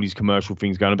 he's got all these commercial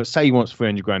things going on, but say he wants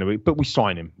 300 grand a week, but we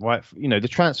sign him, right? You know, the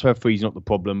transfer fee is not the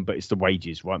problem, but it's the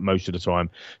wages, right, most of the time.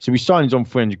 So we sign him on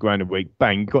 300 grand a week,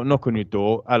 bang, you got a knock on your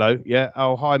door. Hello, yeah,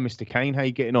 oh, hi, Mr. Kane, how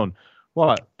you getting on?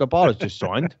 Right, Dybala's just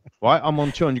signed, right? I'm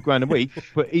on 200 grand a week,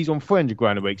 but he's on 300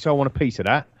 grand a week, so I want a piece of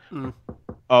that. Mm.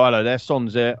 Oh, hello there,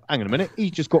 Son's there. Hang on a minute,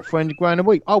 he's just got 300 grand a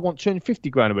week. I want 250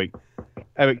 grand a week.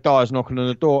 Eric Dyer's knocking on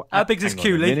the door. How big's his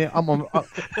queue, Lee? I'm on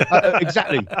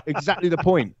exactly the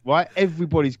point, right?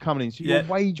 Everybody's coming in, so your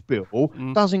wage bill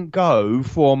doesn't go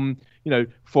from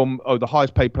the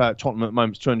highest paid player at Tottenham at the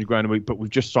moment is 200 grand a week, but we've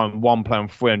just signed one player on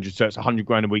 300, so it's 100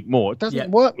 grand a week more. It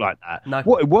doesn't work like that. No.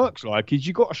 What it works like is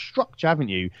you've got a structure, haven't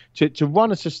you, to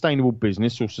run a sustainable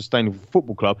business or sustainable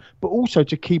football club, but also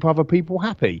to keep other people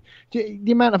happy.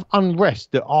 The amount of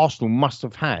unrest that Arsenal must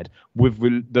have had with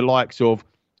the likes of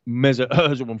Mesut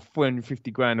Ozil on 350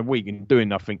 grand a week and doing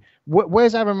nothing.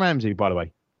 Where's Aaron Ramsey, by the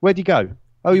way? Where'd he go?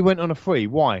 Oh, he went on a free.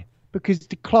 Why? Because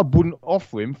the club wouldn't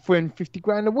offer him 350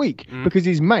 grand a week because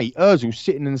his mate Ozil's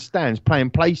sitting in the stands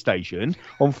playing PlayStation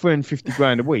on 350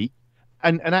 grand a week.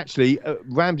 And actually,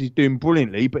 Ramsey's doing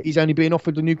brilliantly, but he's only being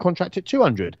offered a new contract at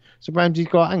 200. So Ramsey's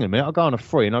got, hang on a minute, I'll go on a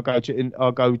free and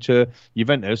I'll go to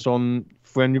Juventus on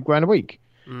 300 grand a week.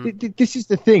 This is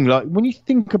the thing. Like, when you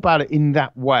think about it in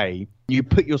that way, you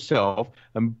put yourself,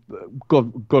 and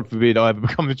God forbid I ever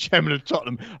become the chairman of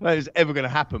Tottenham. I don't know if it's ever going to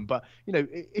happen. But, you know,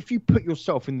 if you put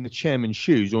yourself in the chairman's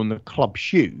shoes or in the club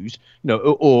shoes, you know,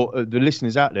 or the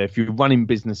listeners out there, if you're running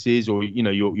businesses or, you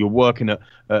know, you're working at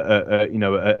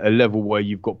a level where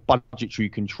you've got budgetary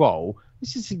control,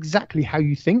 this is exactly how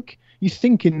you think. You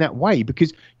think in that way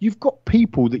because you've got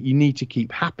people that you need to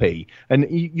keep happy, and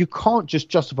you can't just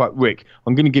justify, Rick,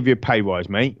 I'm going to give you a pay rise,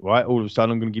 mate, right? All of a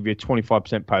sudden, I'm going to give you a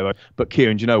 25% pay rise. But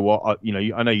Kieran, do you know what?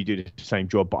 I know you do the same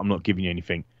job, but I'm not giving you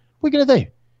anything. What are you going to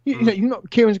do? You're not.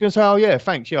 Kieran's going to say, "Oh yeah,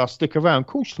 thanks. Yeah, I'll stick around." Of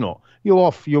course not. You're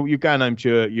off. You're going home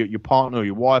to your partner or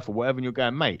your wife or whatever, and you're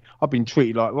going, "Mate, I've been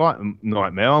treated like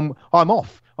nightmare. I'm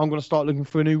off. I'm going to start looking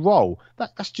for a new role."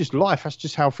 That's just life. That's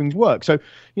just how things work. So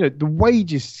the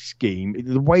wages scheme,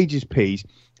 the wages piece,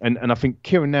 and I think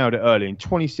Kieran nailed it earlier. In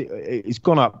 26, it's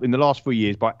gone up in the last 3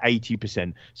 years by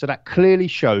 80%. So that clearly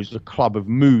shows the club have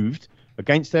moved.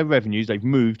 Against their revenues, they've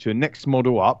moved to a next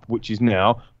model up, which is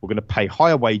now we're going to pay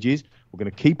higher wages. We're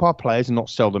going to keep our players and not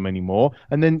sell them anymore.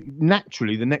 And then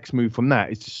naturally, the next move from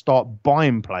that is to start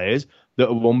buying players that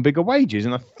are on bigger wages.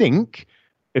 And I think,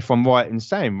 if I'm right in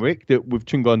saying, Rick, that with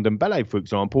Tunga Ndombele, for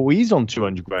example, he's on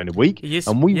 200 grand a week.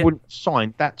 And we wouldn't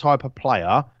sign that type of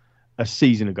player a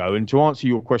season ago. And to answer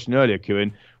your question earlier,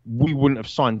 Kieran, we wouldn't have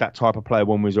signed that type of player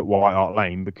when we was at White Hart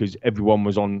Lane because everyone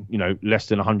was on, less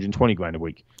than 120 grand a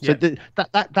week. So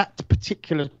that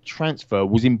particular transfer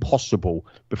was impossible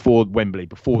before Wembley,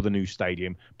 before the new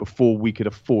stadium, before we could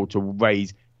afford to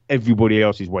raise everybody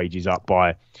else's wages up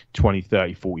by 20,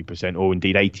 30, 40%, or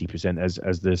indeed 80%,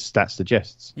 as the stats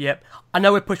suggests. Yep. I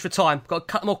know we're pushed for time. Got a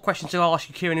couple more questions to ask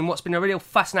you, Kieran, in what's been a real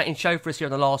fascinating show for us here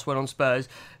on The Last Word on Spurs.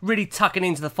 Really tucking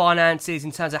into the finances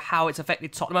in terms of how it's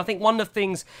affected Tottenham. I think one of the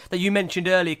things that you mentioned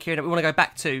earlier, Kieran, that we want to go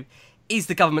back to is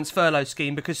the government's furlough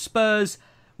scheme, because Spurs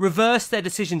reversed their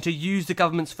decision to use the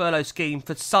government's furlough scheme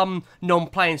for some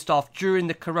non-playing staff during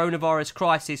the coronavirus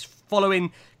crisis,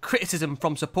 following criticism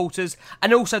from supporters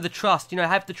and also the trust.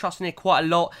 Have the trust in it quite a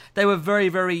lot. They were very,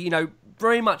 very,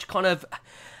 very much kind of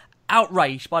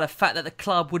outraged by the fact that the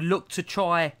club would look to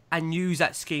try and use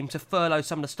that scheme to furlough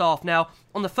some of the staff. Now,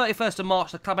 on the 31st of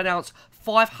March, the club announced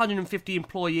 550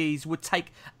 employees would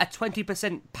take a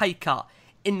 20% pay cut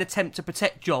in an attempt to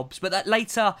protect jobs, but that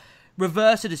later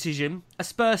reversed the decision. A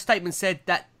Spurs statement said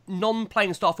that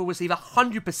non-playing staff will receive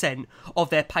 100% of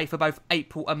their pay for both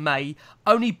April and May.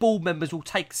 Only board members will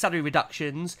take salary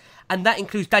reductions, and that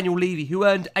includes Daniel Levy, who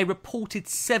earned a reported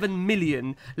 $7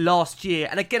 million last year.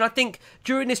 And again, I think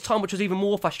during this time, which was even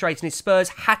more frustrating, is Spurs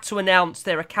had to announce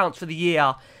their accounts for the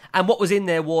year, and what was in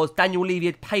there was Daniel Levy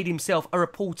had paid himself a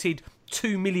reported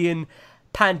 $2 million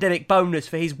pandemic bonus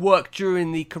for his work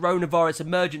during the coronavirus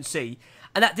emergency.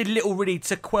 And that did little really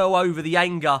to quell over the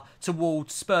anger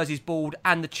towards Spurs' board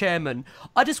and the chairman.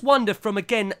 I just wonder, from,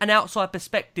 again, an outside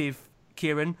perspective,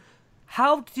 Kieran,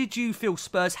 how did you feel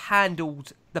Spurs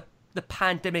handled the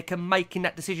pandemic and making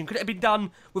that decision? Could it have been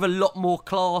done with a lot more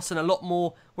class and a lot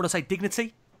more,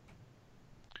 dignity?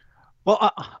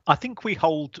 Well, I think we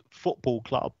hold football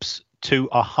clubs to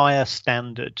a higher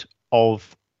standard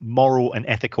of moral and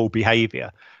ethical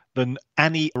behaviour than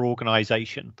any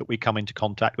organisation that we come into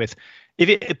contact with. If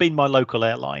it had been my local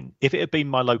airline, if it had been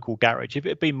my local garage, if it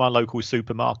had been my local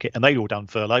supermarket, and they'd all done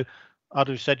furlough, I'd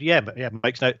have said,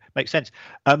 makes sense.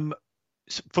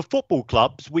 For football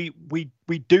clubs, we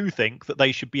do think that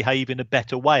they should behave in a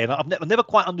better way, and I've never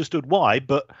quite understood why,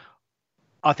 but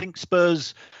I think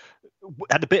Spurs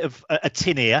had a bit of a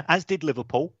tin ear, as did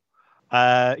Liverpool.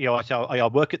 I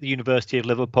work at the University of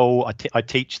Liverpool. I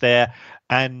teach there,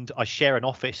 and I share an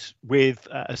office with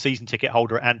a season ticket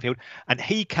holder at Anfield. And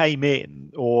he came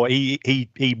in, or he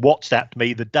WhatsApped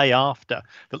me the day after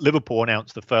that Liverpool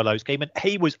announced the furlough scheme, and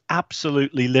he was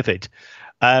absolutely livid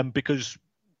because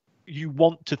you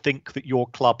want to think that your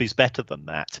club is better than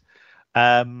that.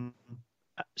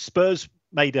 Spurs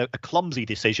made a clumsy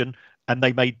decision, and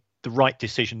they made the right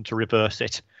decision to reverse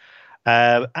it.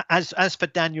 As for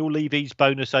Daniel Levy's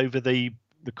bonus over the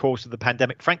course of the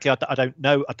pandemic, frankly, I don't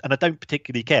know, and I don't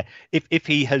particularly care if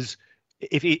he has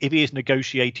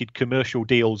negotiated commercial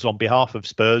deals on behalf of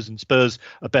Spurs, and Spurs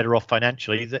are better off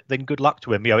financially. Then good luck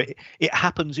to him. It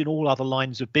happens in all other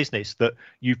lines of business that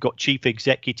you've got chief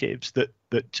executives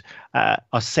that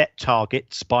are set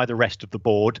targets by the rest of the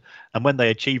board, and when they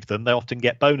achieve them, they often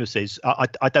get bonuses.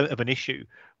 I don't have an issue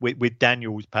with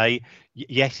Daniel's pay.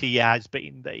 Yes, he has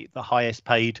been the highest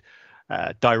paid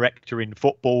director in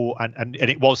football, and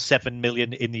it was 7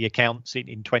 million in the accounts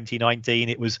in 2019.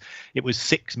 It was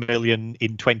 6 million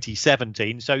in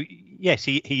 2017. So yes,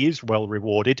 he is well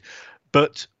rewarded,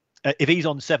 but if he's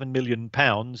on £7 million,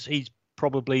 he's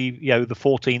probably the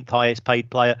 14th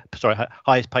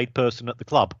highest paid person at the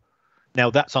club. Now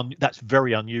that's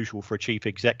very unusual for a chief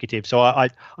executive. So I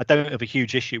don't have a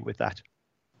huge issue with that.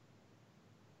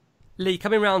 Lee,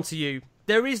 coming round to you,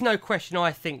 There is no question,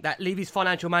 I think, that Levy's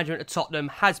financial management at Tottenham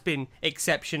has been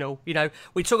exceptional. You know,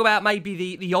 we talk about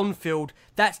maybe the on-field,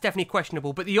 that's definitely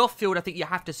questionable. But the off-field, I think you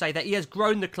have to say that he has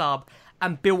grown the club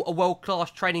and built a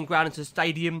world-class training ground into the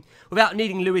stadium without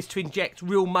needing Lewis to inject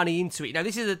real money into it. You know,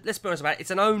 let's be honest about it, it's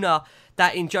an owner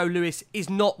that in Joe Lewis is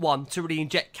not one to really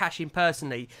inject cash in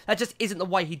personally. That just isn't the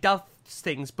way he does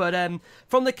things. But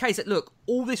from the case that, look,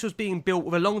 all this was being built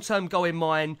with a long-term goal in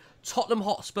mind, Tottenham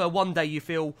Hotspur one day, you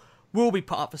feel, will be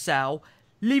put up for sale.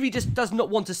 Levy just does not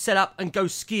want to set up and go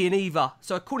skiing either.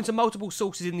 So according to multiple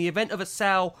sources, in the event of a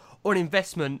sale or an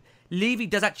investment, Levy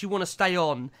does actually want to stay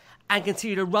on and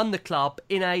continue to run the club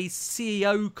in a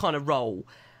CEO kind of role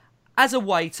as a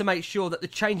way to make sure that the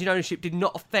change in ownership did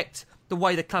not affect the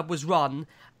way the club was run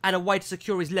and a way to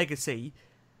secure his legacy.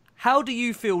 How do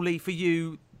you feel, Lee, for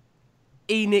you,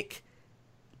 ENIC,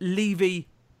 Levy,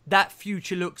 that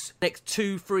future looks next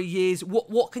 2-3 years?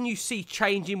 What can you see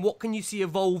changing? What can you see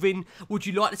evolving? Would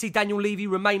you like to see Daniel Levy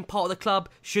remain part of the club?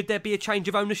 Should there be a change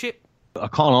of ownership? I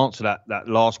can't answer that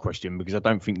last question because I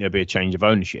don't think there'll be a change of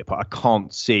ownership. I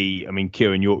can't see. I mean,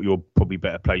 Kieran, you're probably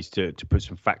better placed to put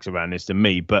some facts around this than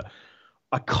me, but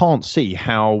I can't see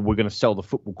how we're going to sell the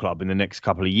football club in the next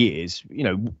couple of years. You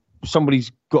know,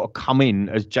 somebody's got to come in,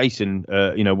 as Jason,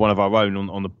 one of our own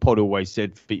on the pod always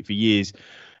said for years.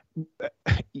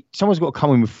 Someone's got to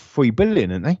come in with 3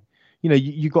 billion, haven't they? You know,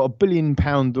 you've got £1 billion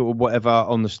or whatever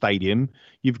on the stadium.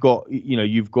 You've got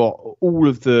all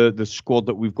of the squad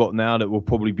that we've got now that will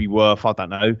probably be worth, I don't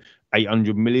know,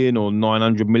 800 million or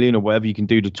 900 million or whatever you can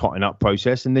do to tighten up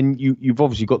process. And then you've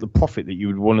obviously got the profit that you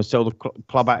would want to sell the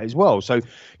club at as well. So,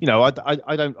 you know, I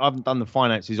haven't done the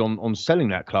finances on selling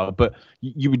that club, but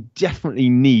you would definitely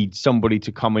need somebody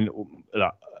to come in.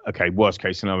 Okay, worst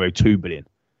case scenario, 2 billion.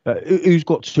 Who's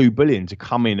got 2 billion to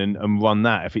come in and run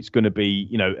that if it's going to be,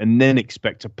 you know, and then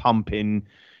expect to pump in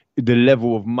the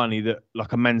level of money that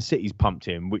like a Man City's pumped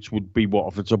in, which would be what,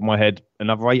 off the top of my head,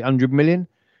 another 800 million.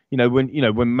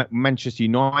 When Manchester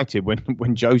United,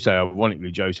 when Jose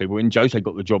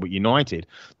got the job at United,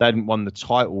 they hadn't won the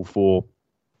title for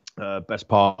best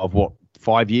part of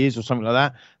 5 years or something like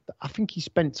that. I think he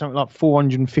spent something like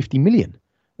 450 million.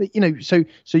 You know, so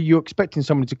you're expecting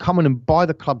somebody to come in and buy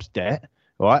the club's debt,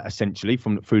 right? Essentially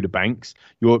through the banks.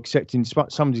 You're expecting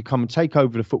somebody to come and take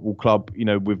over the football club, you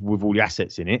know, with all the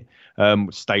assets in it,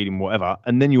 stadium, whatever.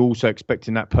 And then you're also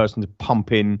expecting that person to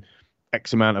pump in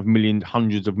X amount of millions,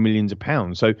 hundreds of millions of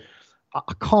pounds. So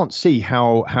I can't see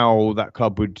how that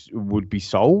club would be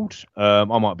sold. I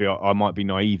might be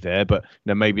naive there, but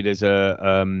maybe there's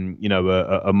a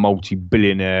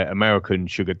multi-billionaire American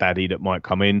sugar daddy that might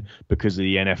come in because of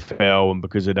the NFL and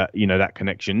because of that that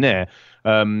connection there.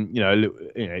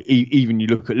 Even you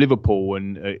look at Liverpool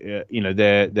and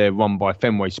they're run by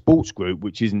Fenway Sports Group,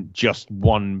 which isn't just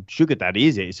one sugar daddy,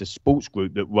 is it? It's a sports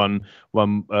group that run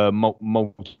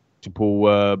multiple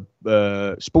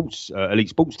elite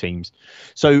sports teams.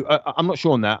 So I'm not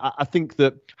sure on that. I think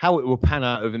that how it will pan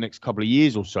out over the next couple of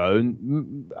years or so,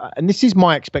 and this is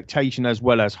my expectation as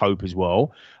well as hope as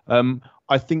well.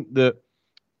 I think that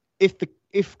if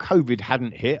COVID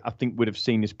hadn't hit, I think we'd have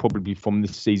seen this probably from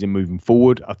this season moving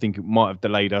forward. I think it might have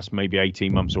delayed us maybe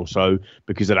 18 months or so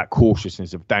because of that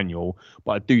cautiousness of Daniel.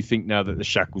 But I do think now that the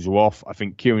shackles are off, I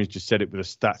think Kieran's just said it with the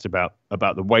stats about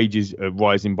the wages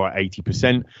rising by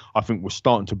 80%. I think we're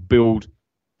starting to build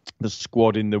the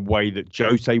squad in the way that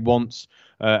Jose wants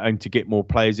and to get more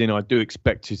players in. I do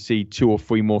expect to see 2 or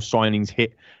 3 more signings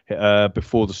hit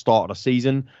before the start of the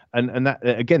season. And that,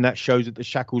 again, that shows that the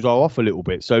shackles are off a little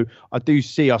bit. So I do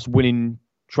see us winning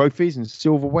trophies and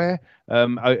silverware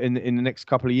in the next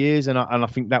couple of years. And I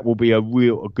think that will be a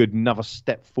good another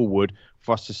step forward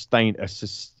for us to sustain a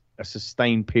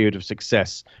sustained period of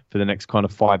success for the next kind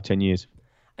of 5-10 years.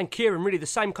 And Kieran, really the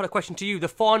same kind of question to you. The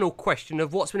final question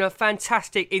of what's been a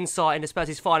fantastic insight into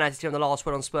Spurs' finances here on the last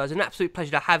one on Spurs. An absolute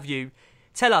pleasure to have you.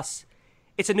 Tell us,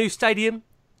 it's a new stadium,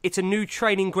 it's a new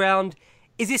training ground.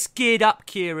 Is this geared up,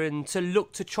 Kieran, to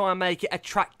look to try and make it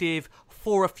attractive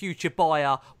for a future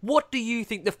buyer? What do you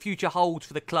think the future holds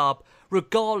for the club,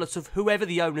 regardless of whoever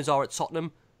the owners are at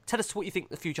Tottenham? Tell us what you think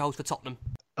the future holds for Tottenham.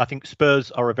 I think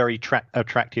Spurs are a very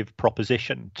attractive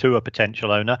proposition to a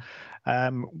potential owner.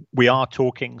 We are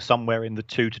talking somewhere in the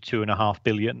 £2 to £2.5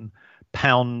 billion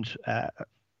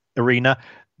arena.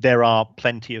 There are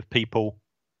plenty of people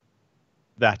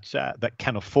that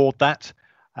can afford that.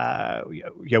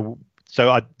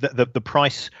 So the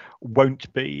price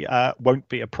won't be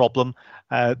a problem.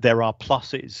 There are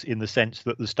pluses in the sense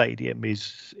that the stadium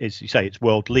is, as you say, it's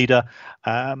world leader.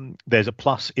 There's a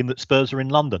plus in that Spurs are in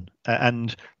London,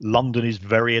 and London is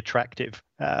very attractive.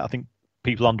 I think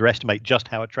people underestimate just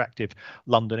how attractive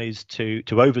London is to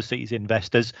overseas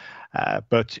investors.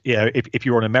 But if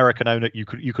you're an American owner,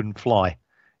 you can fly.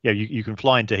 You can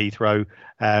fly into Heathrow.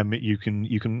 You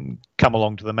can come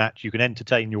along to the match. You can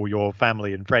entertain your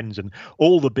family and friends and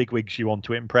all the bigwigs you want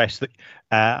to impress.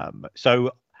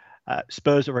 So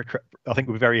Spurs are, I think,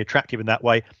 were very attractive in that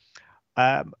way.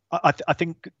 I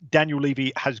think Daniel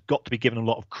Levy has got to be given a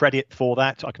lot of credit for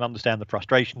that. I can understand the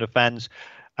frustration of fans.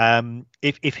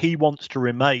 If he wants to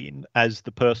remain as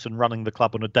the person running the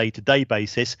club on a day-to-day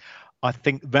basis, I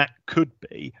think that could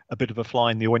be a bit of a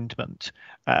fly in the ointment,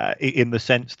 in the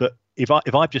sense that if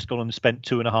I've just gone and spent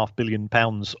 £2.5 billion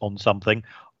on something,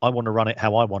 I want to run it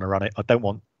how I want to run it. I don't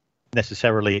want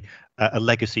necessarily a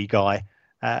legacy guy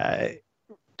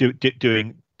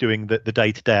doing the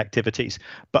day-to-day activities.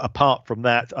 But apart from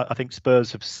that, I think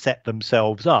Spurs have set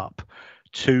themselves up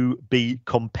to be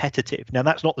competitive. Now,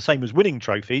 that's not the same as winning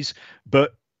trophies,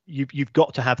 but you've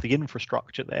got to have the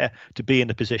infrastructure there to be in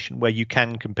a position where you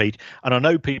can compete. And I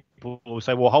know people will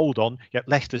say, well, hold on,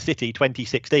 Leicester City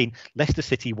 2016, Leicester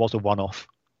City was a one-off.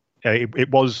 It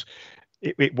was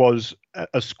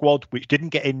a squad which didn't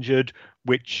get injured,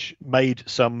 which made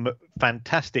some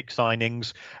fantastic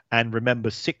signings. And remember,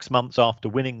 6 months after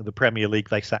winning the Premier League,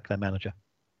 they sacked their manager.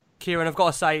 Kieran, I've got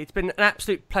to say, it's been an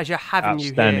absolute pleasure having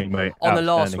you here mate. On the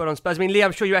last word on Spurs. I mean, Lee,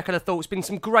 I'm sure you echo the thought. It's been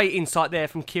some great insight there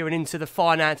from Kieran into the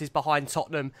finances behind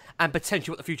Tottenham and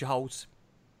potentially what the future holds.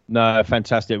 No,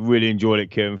 fantastic. Really enjoyed it,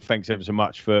 Kieran. Thanks ever so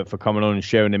much for coming on and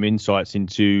sharing them insights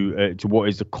into to what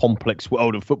is the complex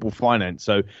world of football finance.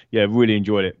 So, yeah, really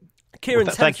enjoyed it. Kieran,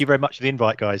 thank you very much for the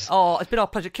invite, guys. Oh, it's been our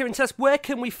pleasure. Kieran, tell us, where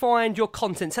can we find your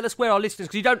content? Tell us where our listeners,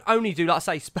 because you don't only do, like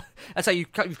I say,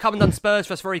 you've come and done Spurs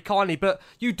for us very kindly, but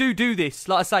you do this,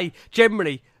 like I say,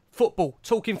 generally, football,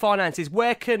 talking finances.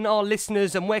 Where can our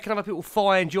listeners and where can other people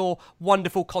find your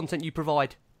wonderful content you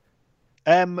provide?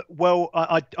 Well,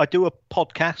 I do a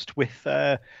podcast with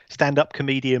stand-up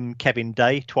comedian Kevin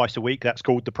Day twice a week. That's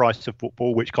called The Price of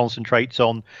Football, which concentrates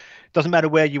on, doesn't matter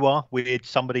where you are. We had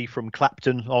somebody from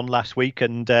Clapton on last week,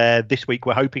 and this week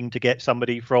we're hoping to get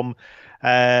somebody from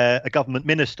a government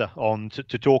minister on to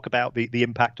talk about the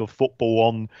impact of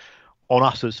football on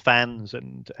us as fans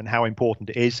and how important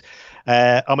it is.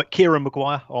 I'm at Kieran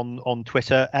Maguire on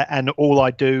Twitter, and all I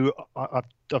do, I'm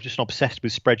just obsessed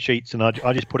with spreadsheets, and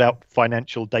I just put out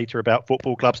financial data about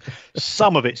football clubs.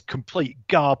 Some of it's complete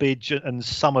garbage, and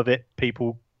some of it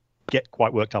people get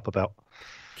quite worked up about.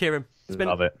 Kieran, it's been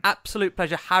an absolute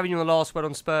pleasure having you on the last word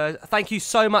on Spurs. Thank you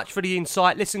so much for the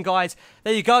insight. Listen, guys,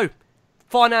 there you go.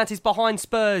 Finances behind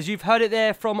Spurs. You've heard it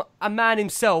there from a man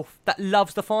himself that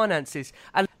loves the finances.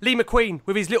 And Lee McQueen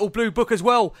with his little blue book as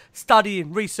well,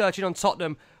 studying, researching on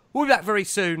Tottenham. We'll be back very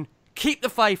soon. Keep the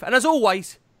faith. And as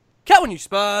always, count on you,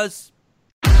 Spurs.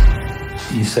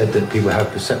 You said that people have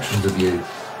perceptions of you.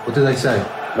 What do they say?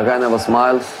 The guy never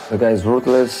smiles. The guy is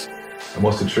ruthless. And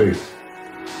what's the truth?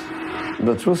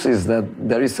 The truth is that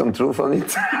there is some truth on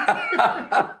it.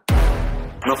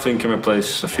 Nothing can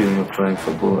replace a feeling of playing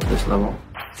football at this level.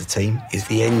 The team is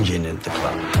the engine of the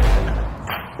club.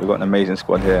 We've got an amazing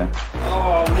squad here.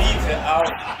 Oh, leave it out.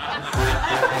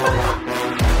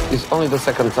 It's only the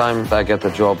second time that I get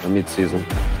a job mid-season.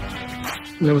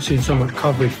 Never seen so much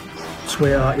coverage.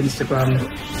 Twitter, Instagram.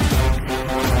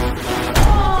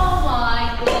 Oh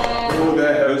my God. All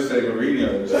that Jose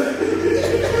Mourinho's.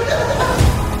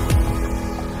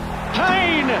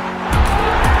 Kane!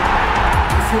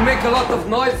 If you make a lot of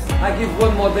noise, I give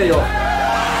one more day off.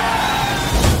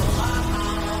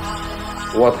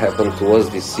 What happened to us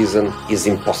this season is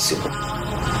impossible.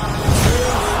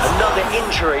 Another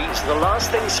injury is the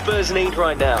last thing Spurs need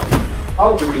right now.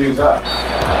 How do we lose that?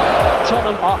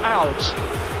 Tottenham are out.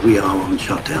 We are on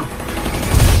shutdown.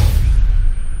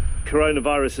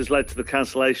 Coronavirus has led to the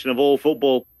cancellation of all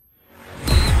football.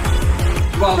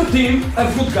 Well, the team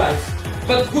have good guys,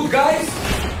 but good guys,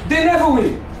 they never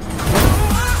win.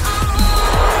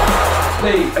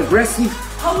 Play aggressive.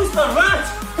 How is that right?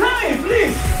 Tell me,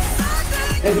 please.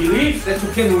 And believe that you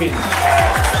can win.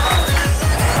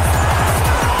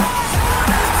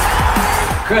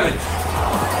 Courage,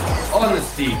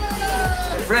 honesty,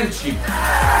 friendship.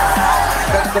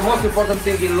 That's the most important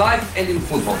thing in life and in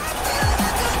football.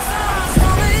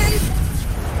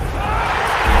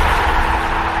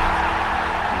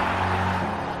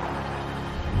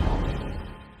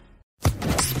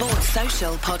 Sports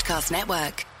Social Podcast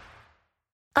Network.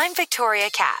 I'm Victoria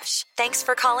Cash. Thanks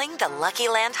for calling the Lucky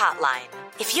Land Hotline.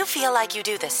 If you feel like you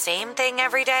do the same thing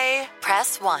every day,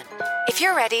 press 1. If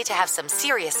you're ready to have some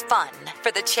serious fun for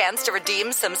the chance to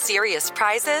redeem some serious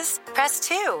prizes, press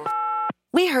 2.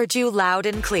 We heard you loud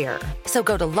and clear. So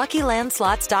go to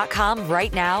LuckyLandSlots.com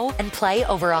right now and play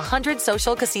over 100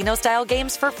 social casino-style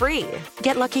games for free.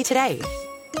 Get lucky today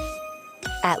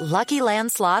at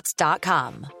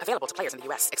LuckyLandSlots.com. Available to players in the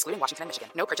U.S., excluding Washington and Michigan.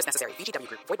 No purchase necessary. VGW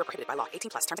Group. Void where prohibited by law.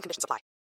 18+. Terms and conditions apply.